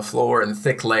heaped on the floor in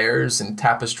thick layers, and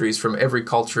tapestries from every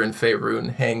culture in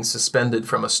Faerun hang suspended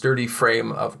from a sturdy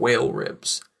frame of whale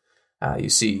ribs. You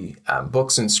see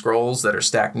books and scrolls that are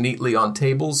stacked neatly on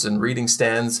tables and reading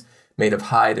stands made of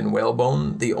hide and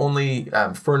whalebone. The only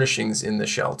furnishings in the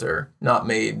shelter not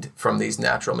made from these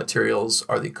natural materials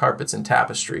are the carpets and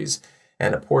tapestries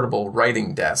and a portable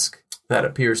writing desk that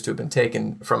appears to have been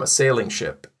taken from a sailing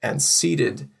ship. And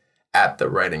seated at the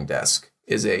writing desk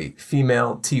is a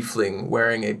female tiefling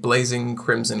wearing a blazing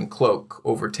crimson cloak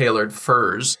over tailored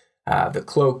furs. The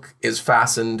cloak is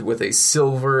fastened with a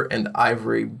silver and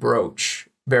ivory brooch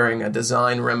bearing a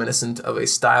design reminiscent of a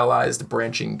stylized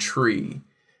branching tree,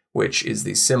 which is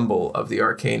the symbol of the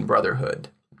Arcane Brotherhood.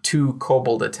 2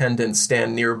 kobold attendants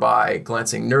stand nearby,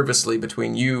 glancing nervously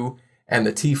between you and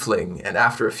the tiefling, and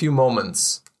after a few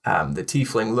moments, the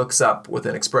tiefling looks up with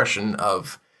an expression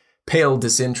of pale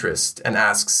disinterest and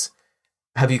asks,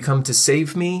 "Have you come to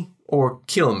save me or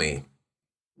kill me?"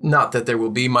 Not that there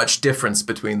will be much difference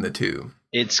between the two.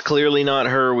 It's clearly not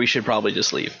her. We should probably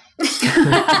just leave.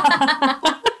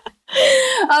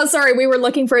 Oh, sorry. We were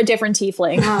looking for a different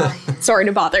tiefling. Sorry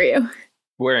to bother you.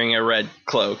 Wearing a red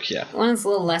cloak, yeah. One's a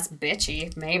little less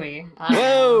bitchy, maybe.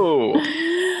 Whoa!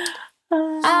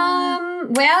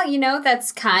 Well,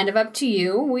 that's kind of up to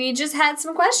you. We just had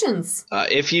some questions.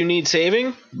 If you need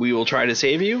saving, we will try to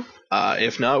save you.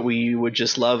 If not, we would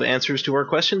just love answers to our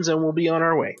questions and we'll be on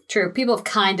our way. True. People have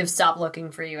kind of stopped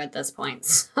looking for you at this point.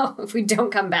 So if we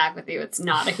don't come back with you, it's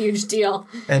not a huge deal.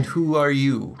 And who are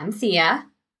you? I'm Thea.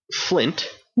 Flint.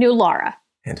 Nulara.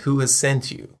 And who has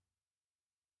sent you?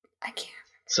 I can't.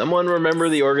 Someone remember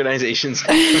the organization's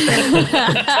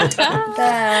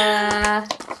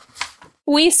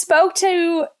We spoke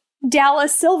to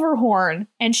Dallas Silverhorn,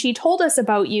 and she told us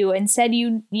about you and said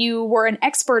you were an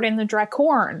expert in the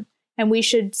Drakhorn, and we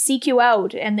should seek you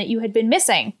out, and that you had been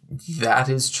missing. That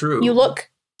is true. You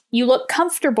look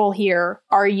comfortable here.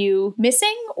 Are you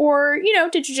missing, or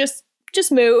did you just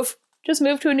move? Just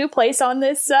move to a new place on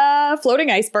this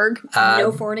floating iceberg.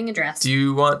 No forwarding address. Do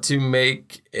you want to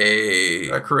make a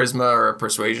charisma or a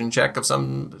persuasion check of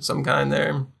some kind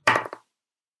there?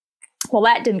 Well,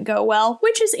 that didn't go well,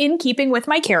 which is in keeping with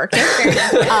my character.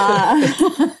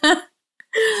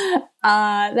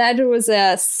 That was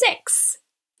a 6.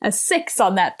 A 6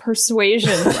 on that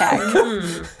persuasion check.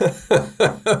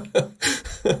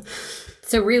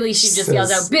 So really, she just yells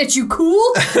out, "Bitch, you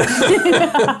cool?"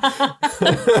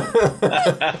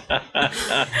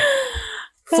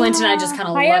 Flint and I just kind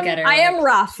of look at her. I am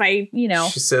rough.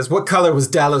 She says, "What color was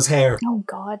Dallow's hair?" Oh,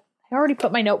 God. I already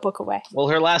put my notebook away. Well,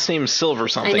 her last name's Silver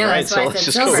something, I know, right? So let's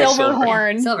just go with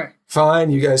Silverhorn. Silver.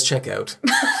 Fine, you guys check out.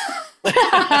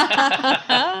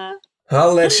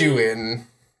 I'll let you in.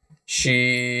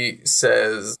 She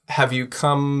says, "Have you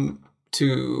come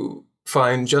to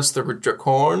find just the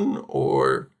Drakhorn,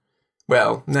 or,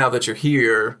 well, now that you're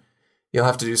here, you'll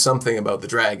have to do something about the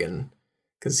dragon,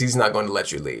 because he's not going to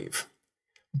let you leave.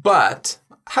 But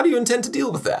how do you intend to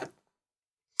deal with that?"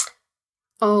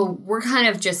 Oh, we're kind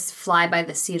of just fly by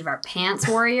the seat of our pants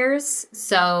warriors,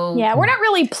 so... Yeah, we're not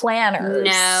really planners.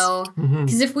 No,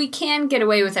 because if we can get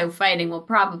away without fighting, we'll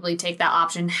probably take that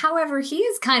option. However, he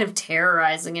is kind of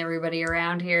terrorizing everybody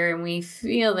around here, and we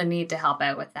feel the need to help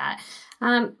out with that.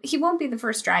 He won't be the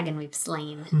first dragon we've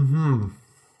slain.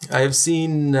 I have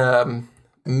seen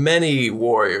many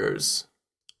warriors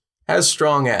as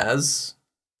strong as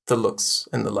the looks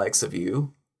and the likes of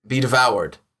you be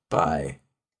devoured by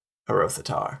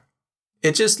Arothatar.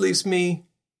 It just leaves me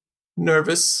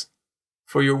nervous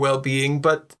for your well-being,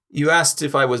 but you asked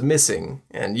if I was missing,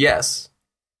 and yes,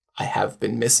 I have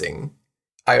been missing.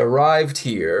 I arrived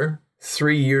here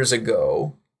 3 years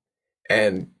ago,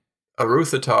 and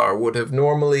Aruthatar would have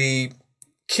normally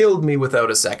killed me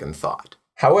without a second thought.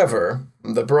 However,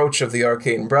 the brooch of the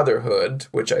Arcane Brotherhood,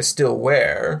 which I still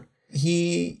wear,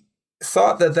 he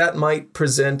thought that might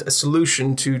present a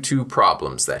solution to 2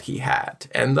 problems that he had,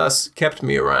 and thus kept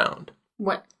me around.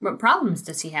 What problems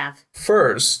does he have?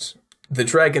 First, the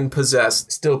dragon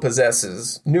still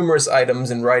possesses numerous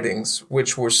items and writings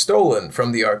which were stolen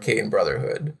from the Arcane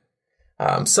Brotherhood,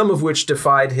 some of which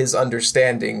defied his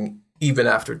understanding even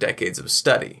after decades of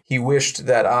study. He wished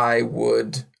that I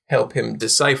would help him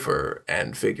decipher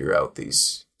and figure out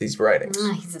these writings.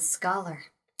 He's a scholar.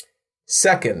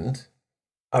 Second,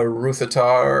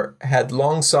 Aruthatar had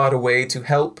long sought a way to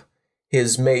help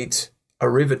his mate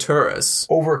Arivaturas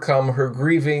overcome her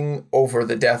grieving over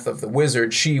the death of the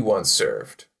wizard she once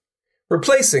served,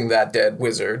 replacing that dead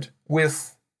wizard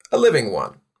with a living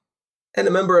one. And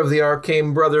a member of the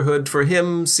Arcane Brotherhood for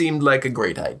him seemed like a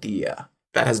great idea.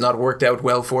 That has not worked out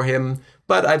well for him,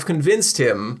 but I've convinced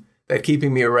him that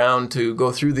keeping me around to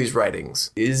go through these writings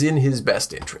is in his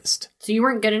best interest. So you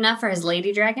weren't good enough for his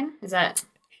lady dragon? Is that...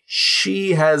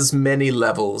 She has many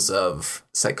levels of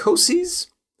psychoses.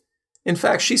 In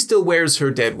fact, she still wears her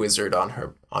dead wizard on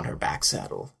her back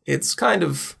saddle. It's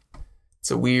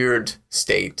a weird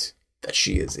state that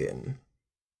she is in.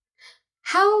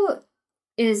 How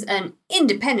is an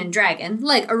independent dragon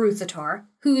like Aruthatar,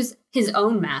 who's his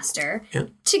own master,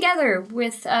 together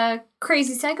with a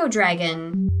crazy psycho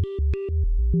dragon?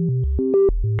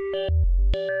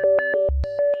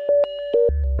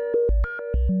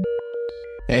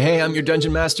 Hey, I'm your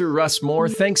Dungeon Master, Russ Moore.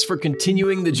 Thanks for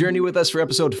continuing the journey with us for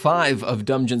episode 5 of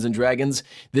Dungeons & Dragons,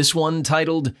 this one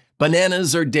titled,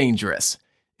 Bananas Are Dangerous.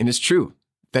 And it's true,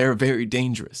 they're very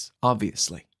dangerous,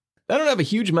 obviously. I don't have a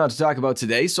huge amount to talk about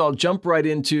today, so I'll jump right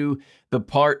into the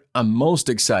part I'm most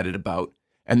excited about,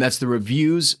 and that's the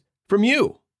reviews from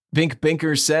you. Bink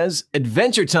Binker says,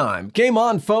 Adventure time! Game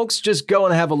on, folks! Just go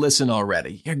and have a listen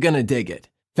already. You're gonna dig it.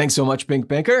 Thanks so much, Bink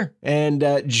Binker. And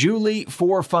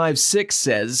Julie456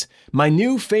 says, my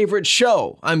new favorite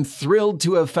show. I'm thrilled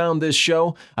to have found this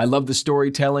show. I love the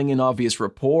storytelling and obvious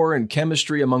rapport and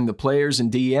chemistry among the players and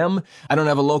DM. I don't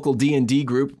have a local D&D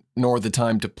group, nor the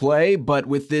time to play, but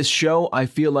with this show, I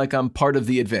feel like I'm part of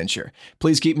the adventure.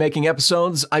 Please keep making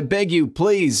episodes. I beg you,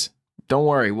 please. Don't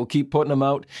worry, we'll keep putting them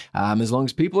out as long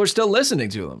as people are still listening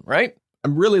to them, right?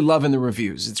 I'm really loving the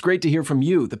reviews. It's great to hear from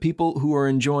you, the people who are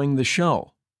enjoying the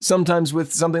show. Sometimes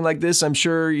with something like this, I'm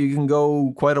sure you can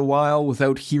go quite a while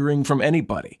without hearing from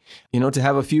anybody. To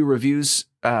have a few reviews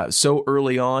so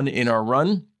early on in our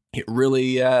run, it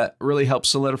really helps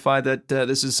solidify that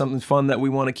this is something fun that we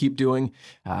want to keep doing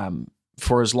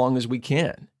for as long as we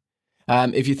can.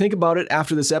 If you think about it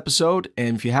after this episode,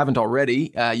 and if you haven't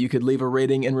already, you could leave a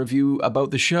rating and review about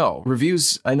the show.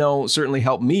 Reviews, I know, certainly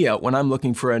help me out when I'm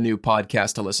looking for a new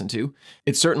podcast to listen to.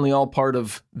 It's certainly all part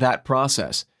of that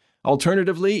process.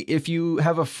 Alternatively, if you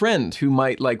have a friend who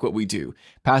might like what we do,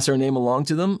 pass our name along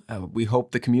to them. We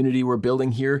hope the community we're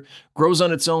building here grows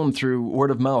on its own through word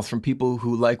of mouth from people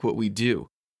who like what we do.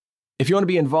 If you want to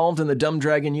be involved in the Dumb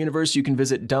Dragon universe, you can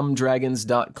visit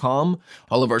dumbdragons.com.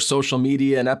 All of our social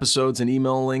media and episodes and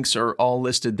email links are all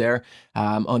listed there.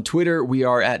 On Twitter, we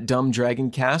are at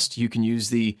DumbDragonCast. You can use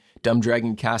the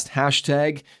DumbDragonCast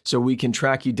hashtag so we can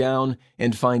track you down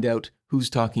and find out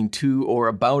who's talking to or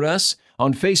about us.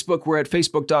 On Facebook, we're at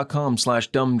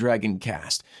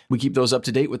facebook.com/dumbdragoncast. We keep those up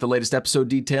to date with the latest episode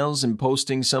details and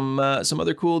posting some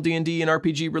other cool D&D and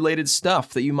RPG related stuff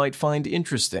that you might find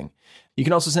interesting. You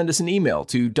can also send us an email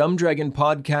to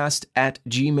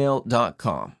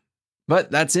dumbdragonpodcast@gmail.com. But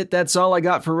that's it. That's all I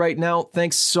got for right now.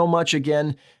 Thanks so much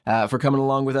again for coming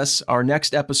along with us. Our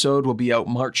next episode will be out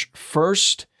March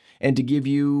 1st. And to give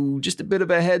you just a bit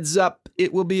of a heads up,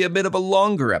 it will be a bit of a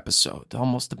longer episode,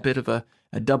 almost a bit of a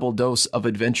double dose of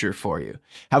adventure for you.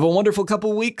 Have a wonderful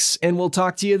couple weeks, and we'll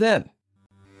talk to you then.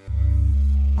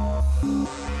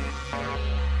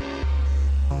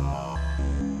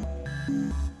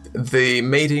 The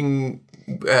mating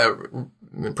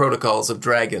protocols of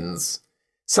dragons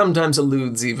sometimes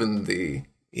eludes even the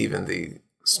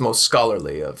most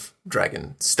scholarly of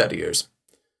dragon studiers.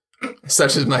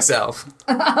 Such as myself.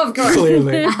 Of course.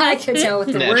 Clearly. I could tell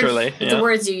with the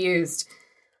words you used.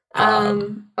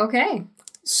 Okay.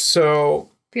 So...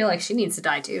 I feel like she needs to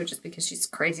die too, just because she's a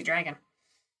crazy dragon.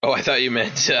 Oh, I thought you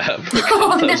meant... I was like,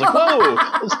 whoa,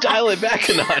 let's dial it back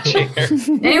a notch here.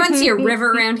 Anyone see a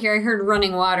river around here? I heard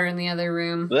running water in the other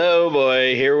room. Oh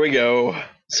boy, here we go.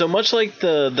 So much like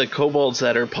the kobolds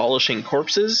that are polishing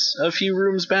corpses a few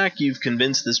rooms back, you've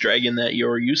convinced this dragon that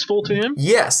you're useful to him?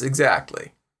 Yes,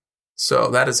 exactly.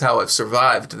 So that is how I've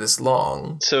survived this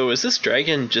long. So is this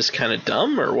dragon just kind of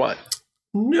dumb or what?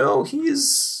 No, he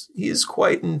is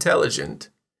quite intelligent.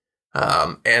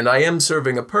 And I am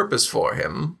serving a purpose for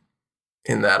him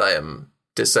in that I am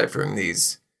deciphering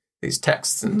these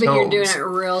texts and tomes. But you're doing it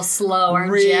real slow,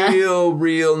 aren't you?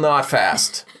 Real not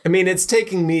fast. I mean, it's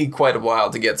taking me quite a while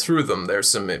to get through them. There's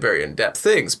some very in-depth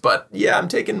things, but yeah, I'm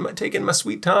taking my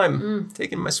sweet time.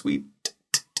 Taking my sweet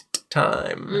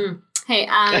time. Hey,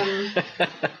 I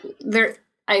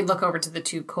look over to the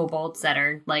two kobolds that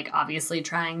are, like, obviously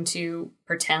trying to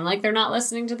pretend like they're not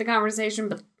listening to the conversation,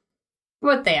 but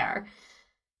what they are.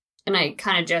 And I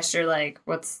kind of gesture, like,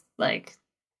 what's, like,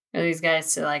 are these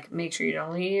guys to, like, make sure you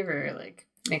don't leave or, like,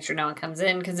 make sure no one comes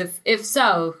in? Because if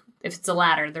it's the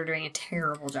latter, they're doing a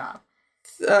terrible job.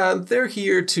 They're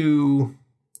here to,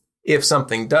 if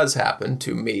something does happen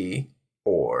to me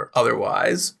or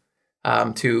otherwise,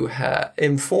 to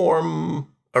inform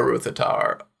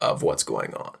Aruthatar of what's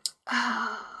going on.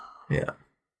 Oh. Yeah.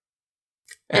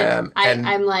 And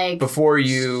I'm like, before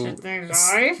you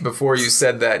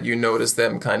said that, you noticed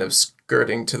them kind of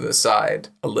skirting to the side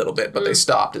a little bit, but they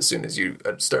stopped as soon as you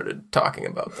started talking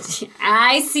about them.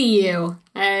 I see you.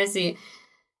 Do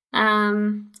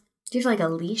you have like a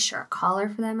leash or a collar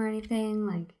for them or anything?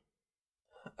 Like,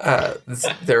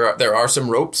 there are some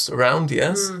ropes around.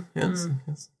 Yes.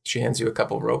 She hands you a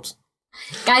couple ropes.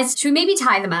 Guys, should we maybe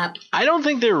tie them up? I don't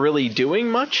think they're really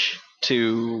doing much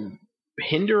to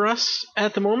hinder us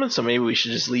at the moment, so maybe we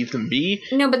should just leave them be.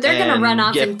 No, but they're going to run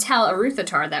off and tell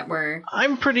Aruthatar that we're...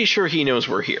 I'm pretty sure he knows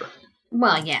we're here.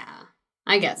 Well, yeah.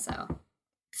 I guess so.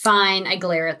 Fine, I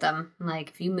glare at them. I'm like,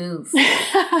 if you move.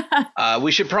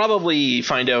 We should probably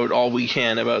find out all we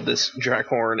can about this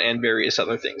Drakhorn and various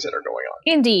other things that are going on.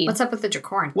 Indeed. What's up with the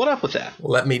Drakhorn? What up with that?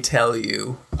 Let me tell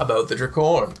you about the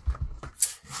Drakhorn.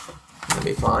 Let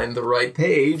me find the right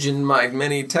page in my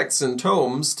many texts and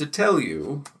tomes to tell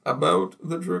you about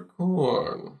the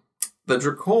Drakhorn. The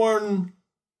Drakhorn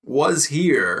was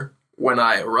here when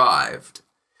I arrived.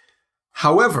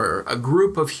 However, a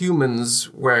group of humans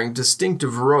wearing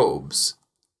distinctive robes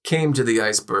came to the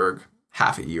iceberg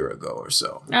half a year ago or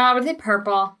so. Oh, were they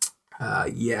purple?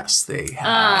 Yes, they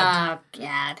had. Oh,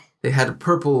 God. They had a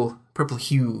purple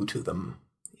hue to them.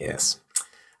 Yes.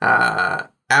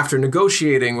 After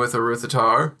negotiating with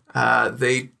Aruthatar,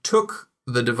 they took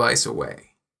the device away.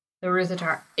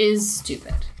 Aruthatar is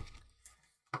stupid.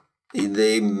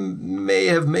 They may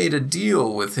have made a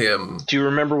deal with him. Do you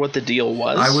remember what the deal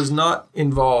was? I was not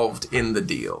involved in the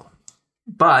deal.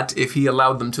 But if he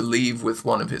allowed them to leave with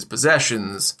one of his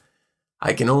possessions,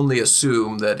 I can only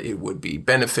assume that it would be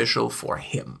beneficial for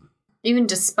him. Even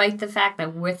despite the fact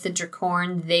that with the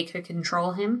Drakhorn, they could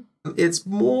control him? It's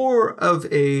more of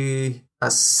a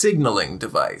signaling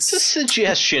device. It's a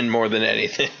suggestion more than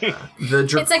anything. The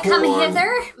Drakhorn, it's a come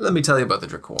hither? Let me tell you about the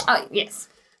Drakhorn. Oh, yes.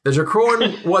 The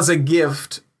Drakhorn was a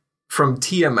gift from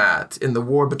Tiamat in the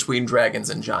war between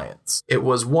dragons and giants. It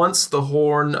was once the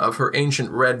horn of her ancient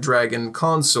red dragon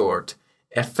consort,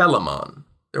 Ephelamon.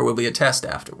 There will be a test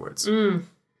afterwards.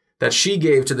 That she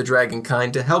gave to the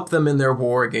dragonkind to help them in their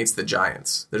war against the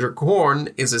giants. The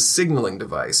Drakhorn is a signaling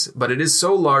device, but it is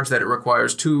so large that it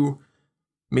requires two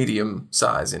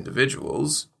medium-sized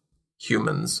individuals,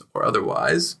 humans or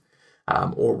otherwise,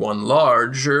 or one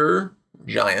larger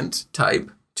giant type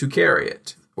to carry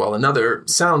it, while another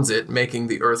sounds it, making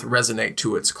the earth resonate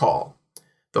to its call.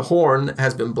 The horn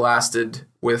has been blasted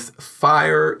with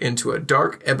fire into a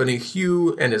dark ebony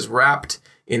hue and is wrapped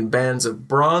in bands of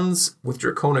bronze with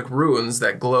draconic runes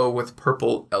that glow with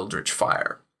purple eldritch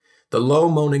fire. The low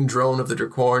moaning drone of the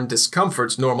Drakhorn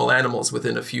discomforts normal animals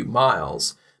within a few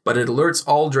miles, but it alerts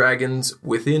all dragons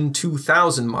within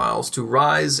 2,000 miles to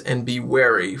rise and be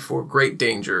wary, for great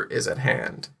danger is at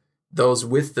hand. Those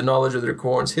with the knowledge of the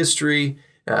Drakhorn's history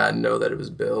know that it was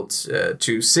built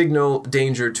to signal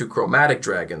danger to chromatic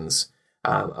dragons,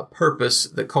 a purpose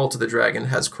the Cult of the Dragon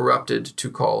has corrupted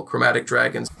to call chromatic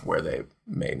dragons where they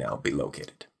may now be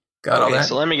located. Got all that?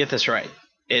 So let me get this right.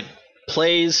 It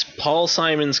plays Paul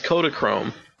Simon's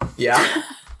Kodachrome. Yeah.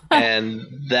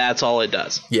 And that's all it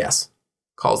does. Yes.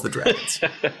 Calls the dragons.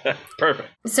 Perfect.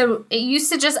 So it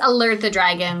used to just alert the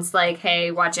dragons, like, hey,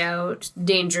 watch out,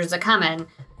 dangers are coming.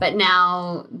 But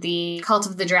now the Cult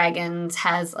of the Dragons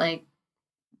has, like,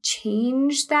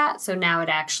 changed that. So now it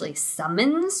actually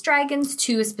summons dragons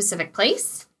to a specific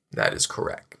place. That is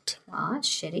correct. Aw, that's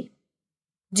shitty.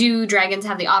 Do dragons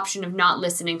have the option of not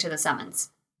listening to the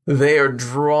summons? They are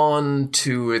drawn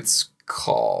to its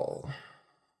call.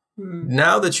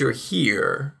 Now that you're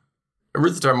here,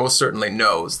 Aruthatar most certainly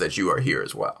knows that you are here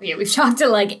as well. Yeah, we've talked to,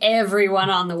 like, everyone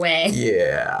on the way.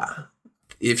 Yeah.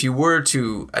 If you were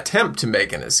to attempt to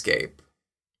make an escape,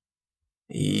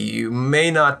 you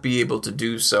may not be able to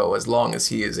do so as long as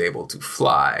he is able to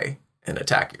fly and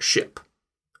attack your ship.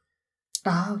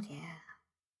 Oh, yeah.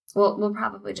 Well, we'll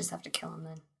probably just have to kill him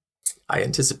then. I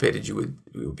anticipated you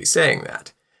would be saying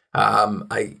that.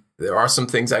 There are some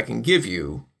things I can give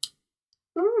you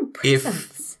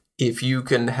if you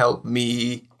can help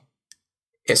me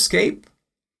escape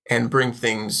and bring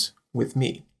things with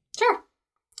me. Sure.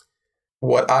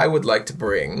 What I would like to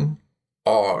bring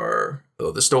are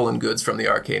the stolen goods from the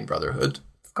Arcane Brotherhood.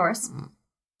 Of course.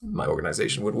 My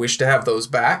organization would wish to have those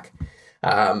back.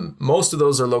 Most of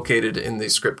those are located in the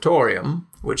scriptorium,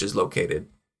 which is located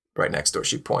right next door.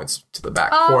 She points to the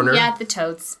back corner. Oh, yeah, the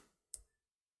toads.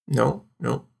 No.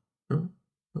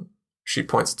 She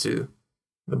points to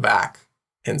the back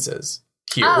and says,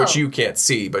 here, which you can't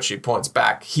see, but she points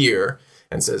back here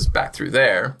and says, back through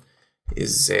there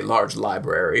is a large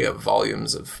library of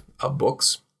volumes of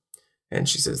books. And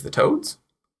she says, the toads?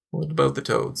 What about the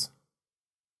toads?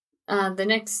 The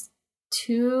next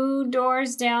 2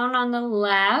 doors down on the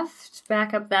left,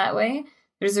 back up that way,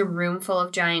 there's a room full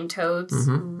of giant toads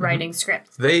writing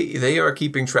scripts. They are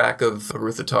keeping track of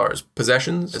Aruthatar's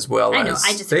possessions as well as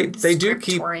I just they do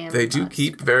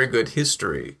keep very good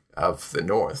history of the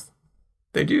North.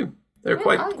 They do. They're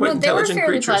quite intelligent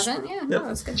creatures. Pleasant. Yeah, no,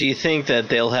 that's good. Do you think that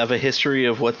they'll have a history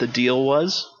of what the deal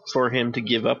was for him to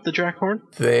give up the Drakhorn?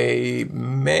 They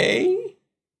may.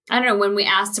 I don't know. When we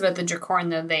asked about the Drakhorn,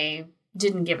 though, they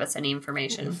didn't give us any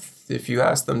information. If you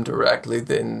ask them directly,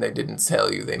 then they didn't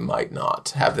tell you. They might not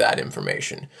have that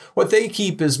information. What they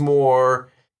keep is more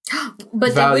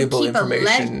but valuable they would keep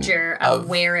information a ledger of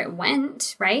where it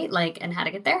went, right? Like, and how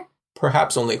to get there?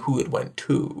 Perhaps only who it went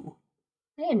to.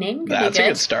 Hey, a name could That's be good. a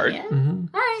good start. Yeah. All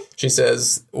right. She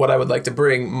says, what I would like to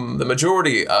bring, the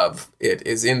majority of it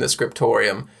is in the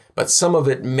scriptorium, but some of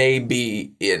it may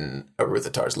be in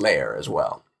Aruthatar's lair as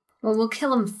well. Well, we'll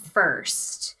kill him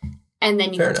first, and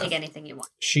then you can take anything you want.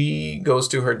 She goes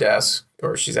to her desk,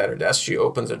 or she's at her desk. She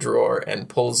opens a drawer and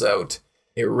pulls out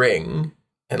a ring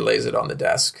and lays it on the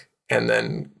desk, and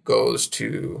then goes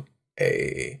to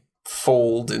a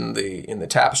fold in the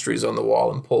tapestries on the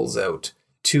wall and pulls out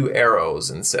 2 arrows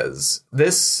and says,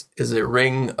 this is a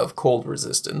ring of cold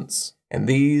resistance, and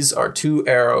these are 2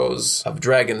 arrows of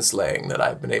dragon slaying that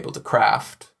I've been able to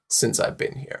craft since I've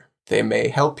been here. They may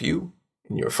help you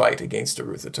in your fight against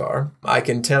Aruthatar. I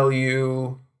can tell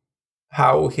you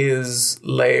how his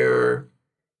lair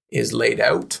is laid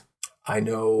out. I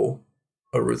know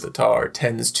Aruthatar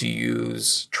tends to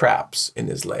use traps in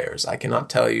his lairs. I cannot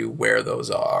tell you where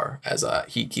those are, as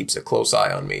he keeps a close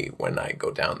eye on me when I go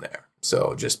down there.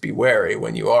 So just be wary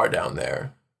when you are down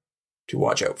there to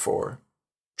watch out for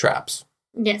traps.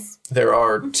 Yes. There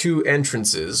are 2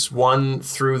 entrances, one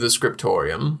through the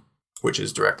scriptorium, which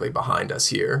is directly behind us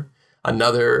here,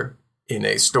 another in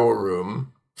a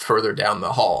storeroom further down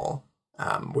the hall,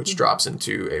 which drops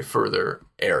into a further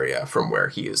area from where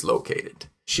he is located.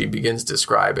 She begins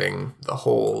describing the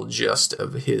whole gist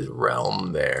of his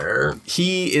realm there.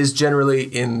 He is generally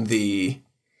in the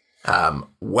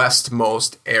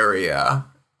westmost area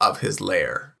of his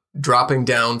lair. Dropping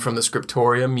down from the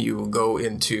scriptorium, you will go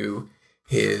into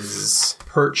his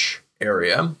perch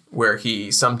area, where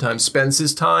he sometimes spends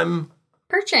his time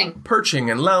perching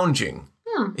and lounging,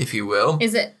 if you will.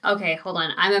 Is it okay? Hold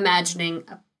on, I'm imagining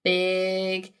a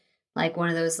big, like one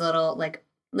of those little, like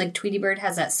Tweety Bird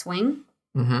has that swing.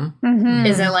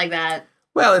 Is it like that?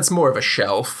 Well, it's more of a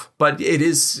shelf, but it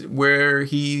is where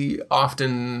he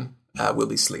often will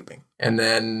be sleeping. And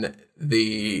then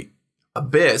the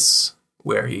abyss,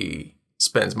 where he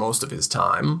spends most of his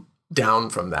time, down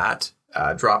from that,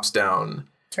 drops down.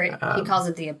 That's right. He calls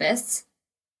it the abyss.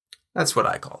 That's what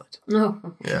I call it. Oh,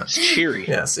 okay. Yeah. It's cheery.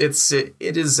 Yes, it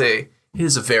is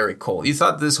a very cold. You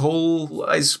thought this whole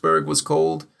iceberg was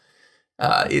cold?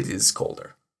 It is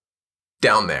colder.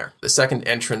 Down there. The second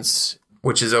entrance,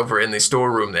 which is over in the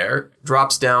storeroom there,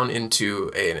 drops down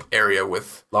into an area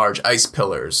with large ice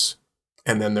pillars.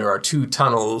 And then there are 2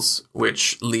 tunnels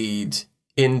which lead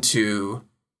into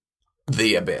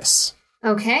the abyss.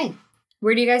 Okay.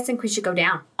 Where do you guys think we should go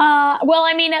down? Well,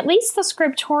 I mean, at least the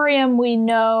scriptorium we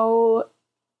know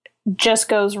just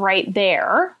goes right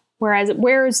there.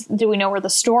 Whereas, do we know where the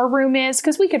storeroom is?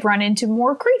 Because we could run into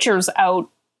more creatures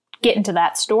out, get into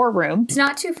that storeroom. It's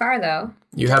not too far, though.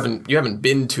 You haven't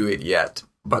been to it yet,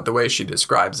 but the way she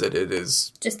describes it, it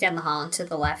is just down the hall and to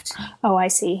the left. Oh, I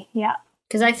see. Yeah.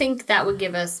 Because I think that would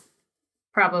give us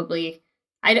probably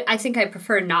I think I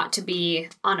prefer not to be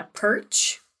on a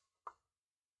perch.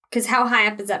 Because how high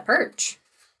up is that perch?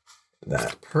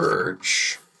 That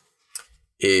perch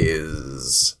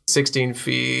is 16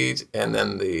 feet, and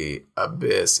then the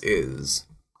abyss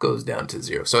goes down to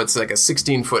 0. So it's like a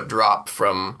 16-foot drop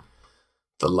from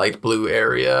the light blue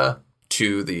area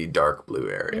to the dark blue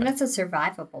area. And that's a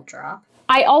survivable drop.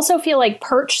 I also feel like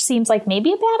perch seems like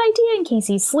maybe a bad idea in case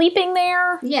he's sleeping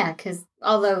there. Yeah, because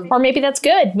although... Or maybe that's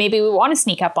good. Maybe we want to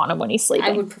sneak up on him when he's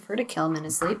sleeping. I would prefer to kill him in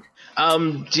his sleep.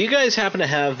 Do you guys happen to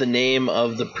have the name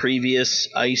of the previous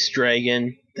ice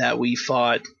dragon that we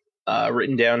fought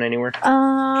written down anywhere?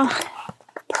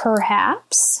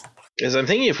 Perhaps. Because I'm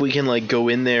thinking if we can, like, go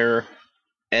in there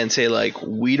and say, like,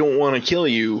 we don't want to kill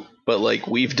you, but, like,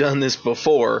 we've done this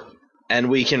before, and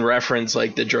we can reference,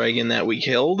 like, the dragon that we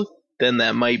killed, then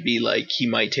that might be, like, he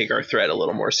might take our threat a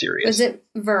little more serious. Was it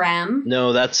Varam?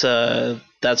 No, that's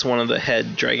one of the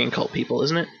head dragon cult people,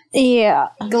 isn't it? Yeah.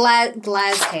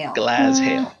 Glazhael.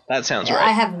 Glazhael. That sounds right.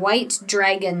 I have White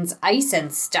Dragon's Ice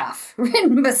and Stuff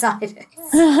written beside it.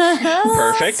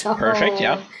 Perfect,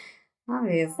 yeah.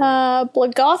 Obviously.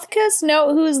 Blagothkus?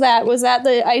 No, who's that? Was that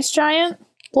the ice giant?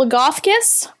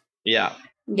 Blagothkus? Yeah.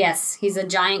 Yes, he's a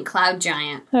giant cloud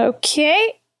giant.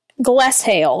 Okay.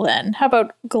 Glazhael, then. How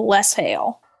about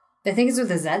Glazhael? I think it's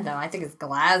with a Z, though. I think it's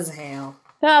Glazhael.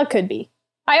 Could be.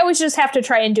 I always just have to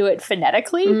try and do it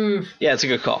phonetically. Yeah, it's a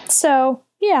good call. So,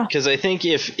 yeah. Because I think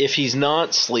if he's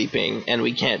not sleeping and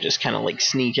we can't just kind of, like,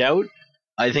 sneak out,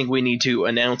 I think we need to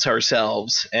announce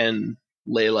ourselves and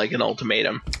lay, like, an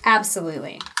ultimatum.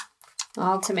 Absolutely.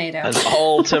 All tomato. As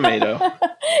all tomato.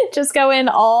 Just go in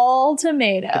all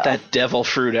tomato. Get that devil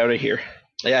fruit out of here.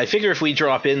 Yeah, I figure if we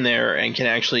drop in there and can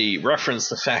actually reference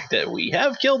the fact that we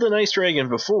have killed an ice dragon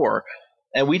before,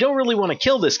 and we don't really want to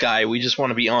kill this guy, we just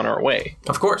want to be on our way.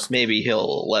 Of course. Maybe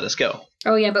he'll let us go.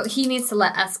 Oh, yeah, but he needs to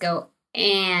let us go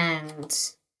and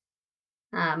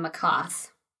Makoth,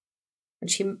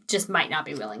 which he just might not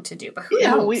be willing to do, but who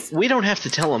knows? We don't have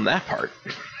to tell him that part.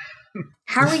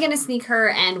 How are we going to sneak her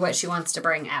and what she wants to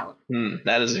bring out?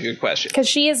 That is a good question. Because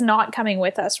she is not coming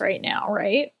with us right now,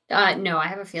 right? No, I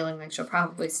have a feeling like she'll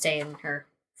probably stay in her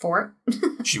fort.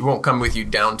 She won't come with you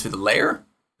down to the lair?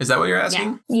 Is that what you're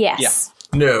asking? Yeah. Yes.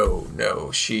 Yeah.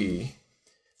 No. She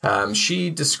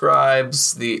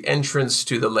describes the entrance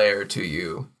to the lair to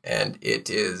you, and it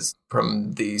is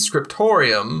from the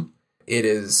scriptorium. It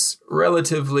is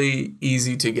relatively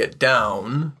easy to get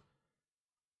down,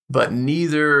 but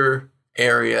neither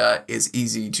area is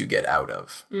easy to get out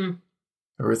of.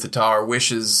 Aruthatar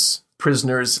wishes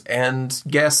prisoners and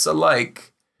guests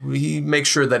alike, we make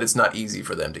sure that it's not easy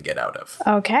for them to get out of.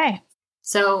 Okay.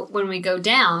 So when we go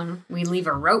down, we leave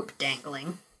a rope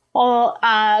dangling. Well,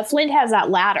 Flint has that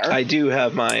ladder. I do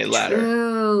have my ladder.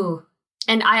 True.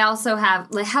 And I also have,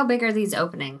 like, how big are these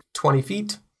openings? 20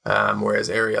 feet, whereas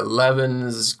Area 11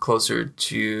 is closer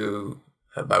to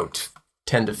about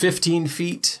 10 to 15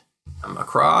 feet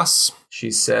across. She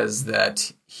says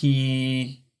that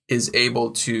he is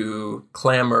able to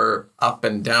clamber up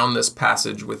and down this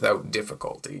passage without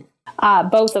difficulty.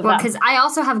 Both of them. Because I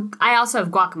also have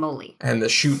guacamole. And the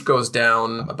chute goes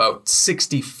down about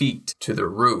 60 feet to the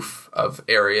roof of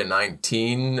Area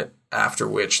 19, after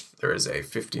which there is a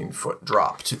 15-foot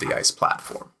drop to the ice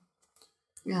platform.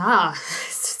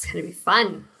 It's going to be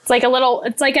fun. It's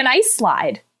like an ice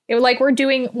slide. We're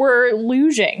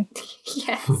luging.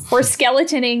 Yes. We're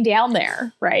skeletoning down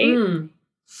there, right?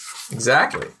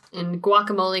 Exactly. And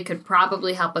guacamole could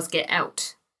probably help us get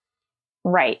out.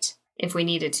 Right. If we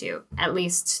needed to. At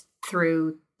least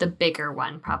through the bigger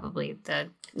one, probably the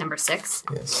number 6.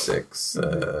 Yeah, 6.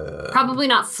 Probably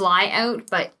not fly out,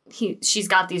 but she's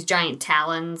got these giant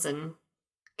talons and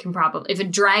can probably... If a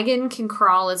dragon can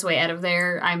crawl his way out of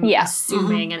there, I'm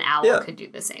assuming an owl could do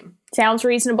the same. Sounds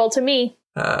reasonable to me.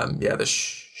 The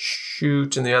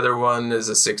chute and the other one is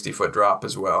a 60-foot drop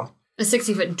as well. A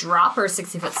 60-foot drop or a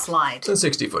 60-foot slide? It's a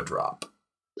 60-foot drop.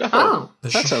 Oh,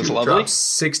 that sounds lovely. Drops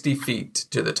 60 feet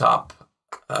to the top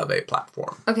of a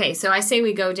platform. Okay, so I say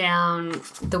we go down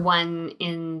the one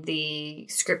in the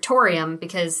scriptorium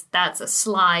because that's a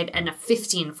slide and a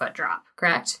 15-foot drop,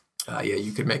 correct?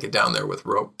 You could make it down there with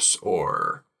ropes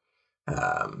or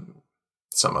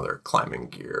some other climbing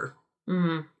gear.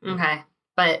 Okay,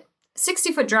 but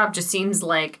 60-foot drop just seems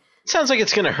like... Sounds like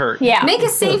it's going to hurt. Yeah. Make a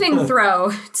saving throw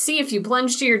to see if you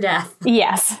plunge to your death.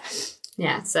 Yes.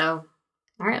 Yeah, so...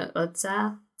 All right, let's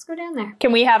go down there.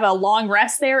 Can we have a long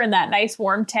rest there in that nice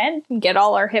warm tent and get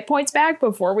all our hit points back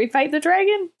before we fight the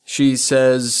dragon? She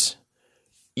says,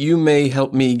 "You may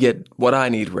help me get what I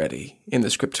need ready in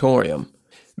the scriptorium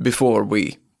before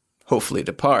we hopefully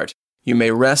depart. You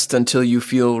may rest until you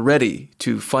feel ready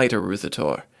to fight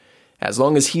Eruthator. As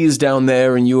long as he is down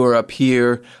there and you are up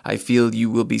here, I feel you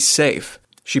will be safe.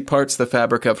 She parts the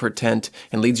fabric of her tent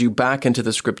and leads you back into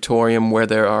the scriptorium where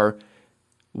there are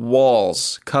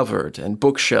walls covered and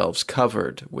bookshelves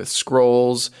covered with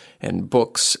scrolls and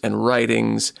books and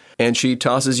writings, and she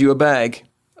tosses you a bag,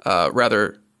 a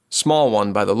rather small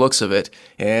one by the looks of it,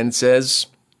 and says,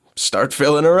 "Start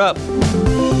filling her up."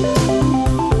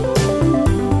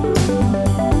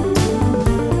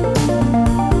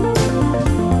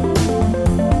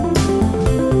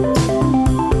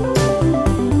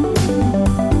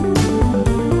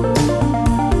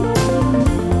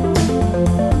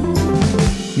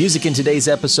 Music in today's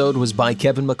episode was by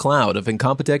Kevin MacLeod of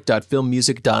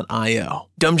Incompetech.filmmusic.io.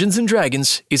 Dungeons &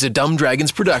 Dragons is a Dumb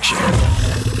Dragons production.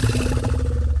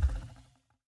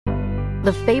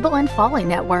 The Fable and Folly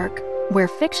Network, where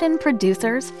fiction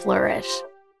producers flourish.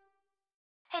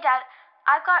 Hey, Dad.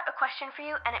 I've got a question for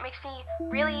you, and it makes me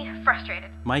really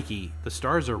frustrated. Mikey, the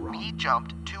stars are wrong. We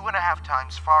jumped 2.5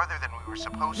 times farther than we were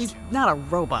supposed to. He's not a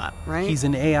robot, right? He's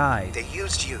an AI. They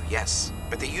used you, yes,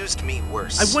 but they used me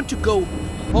worse. I want to go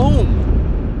home.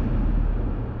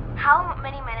 How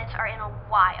many minutes are in a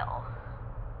while?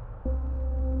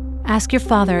 Ask Your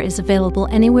Father is available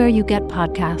anywhere you get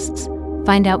podcasts.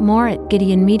 Find out more at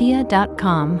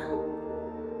GideonMedia.com.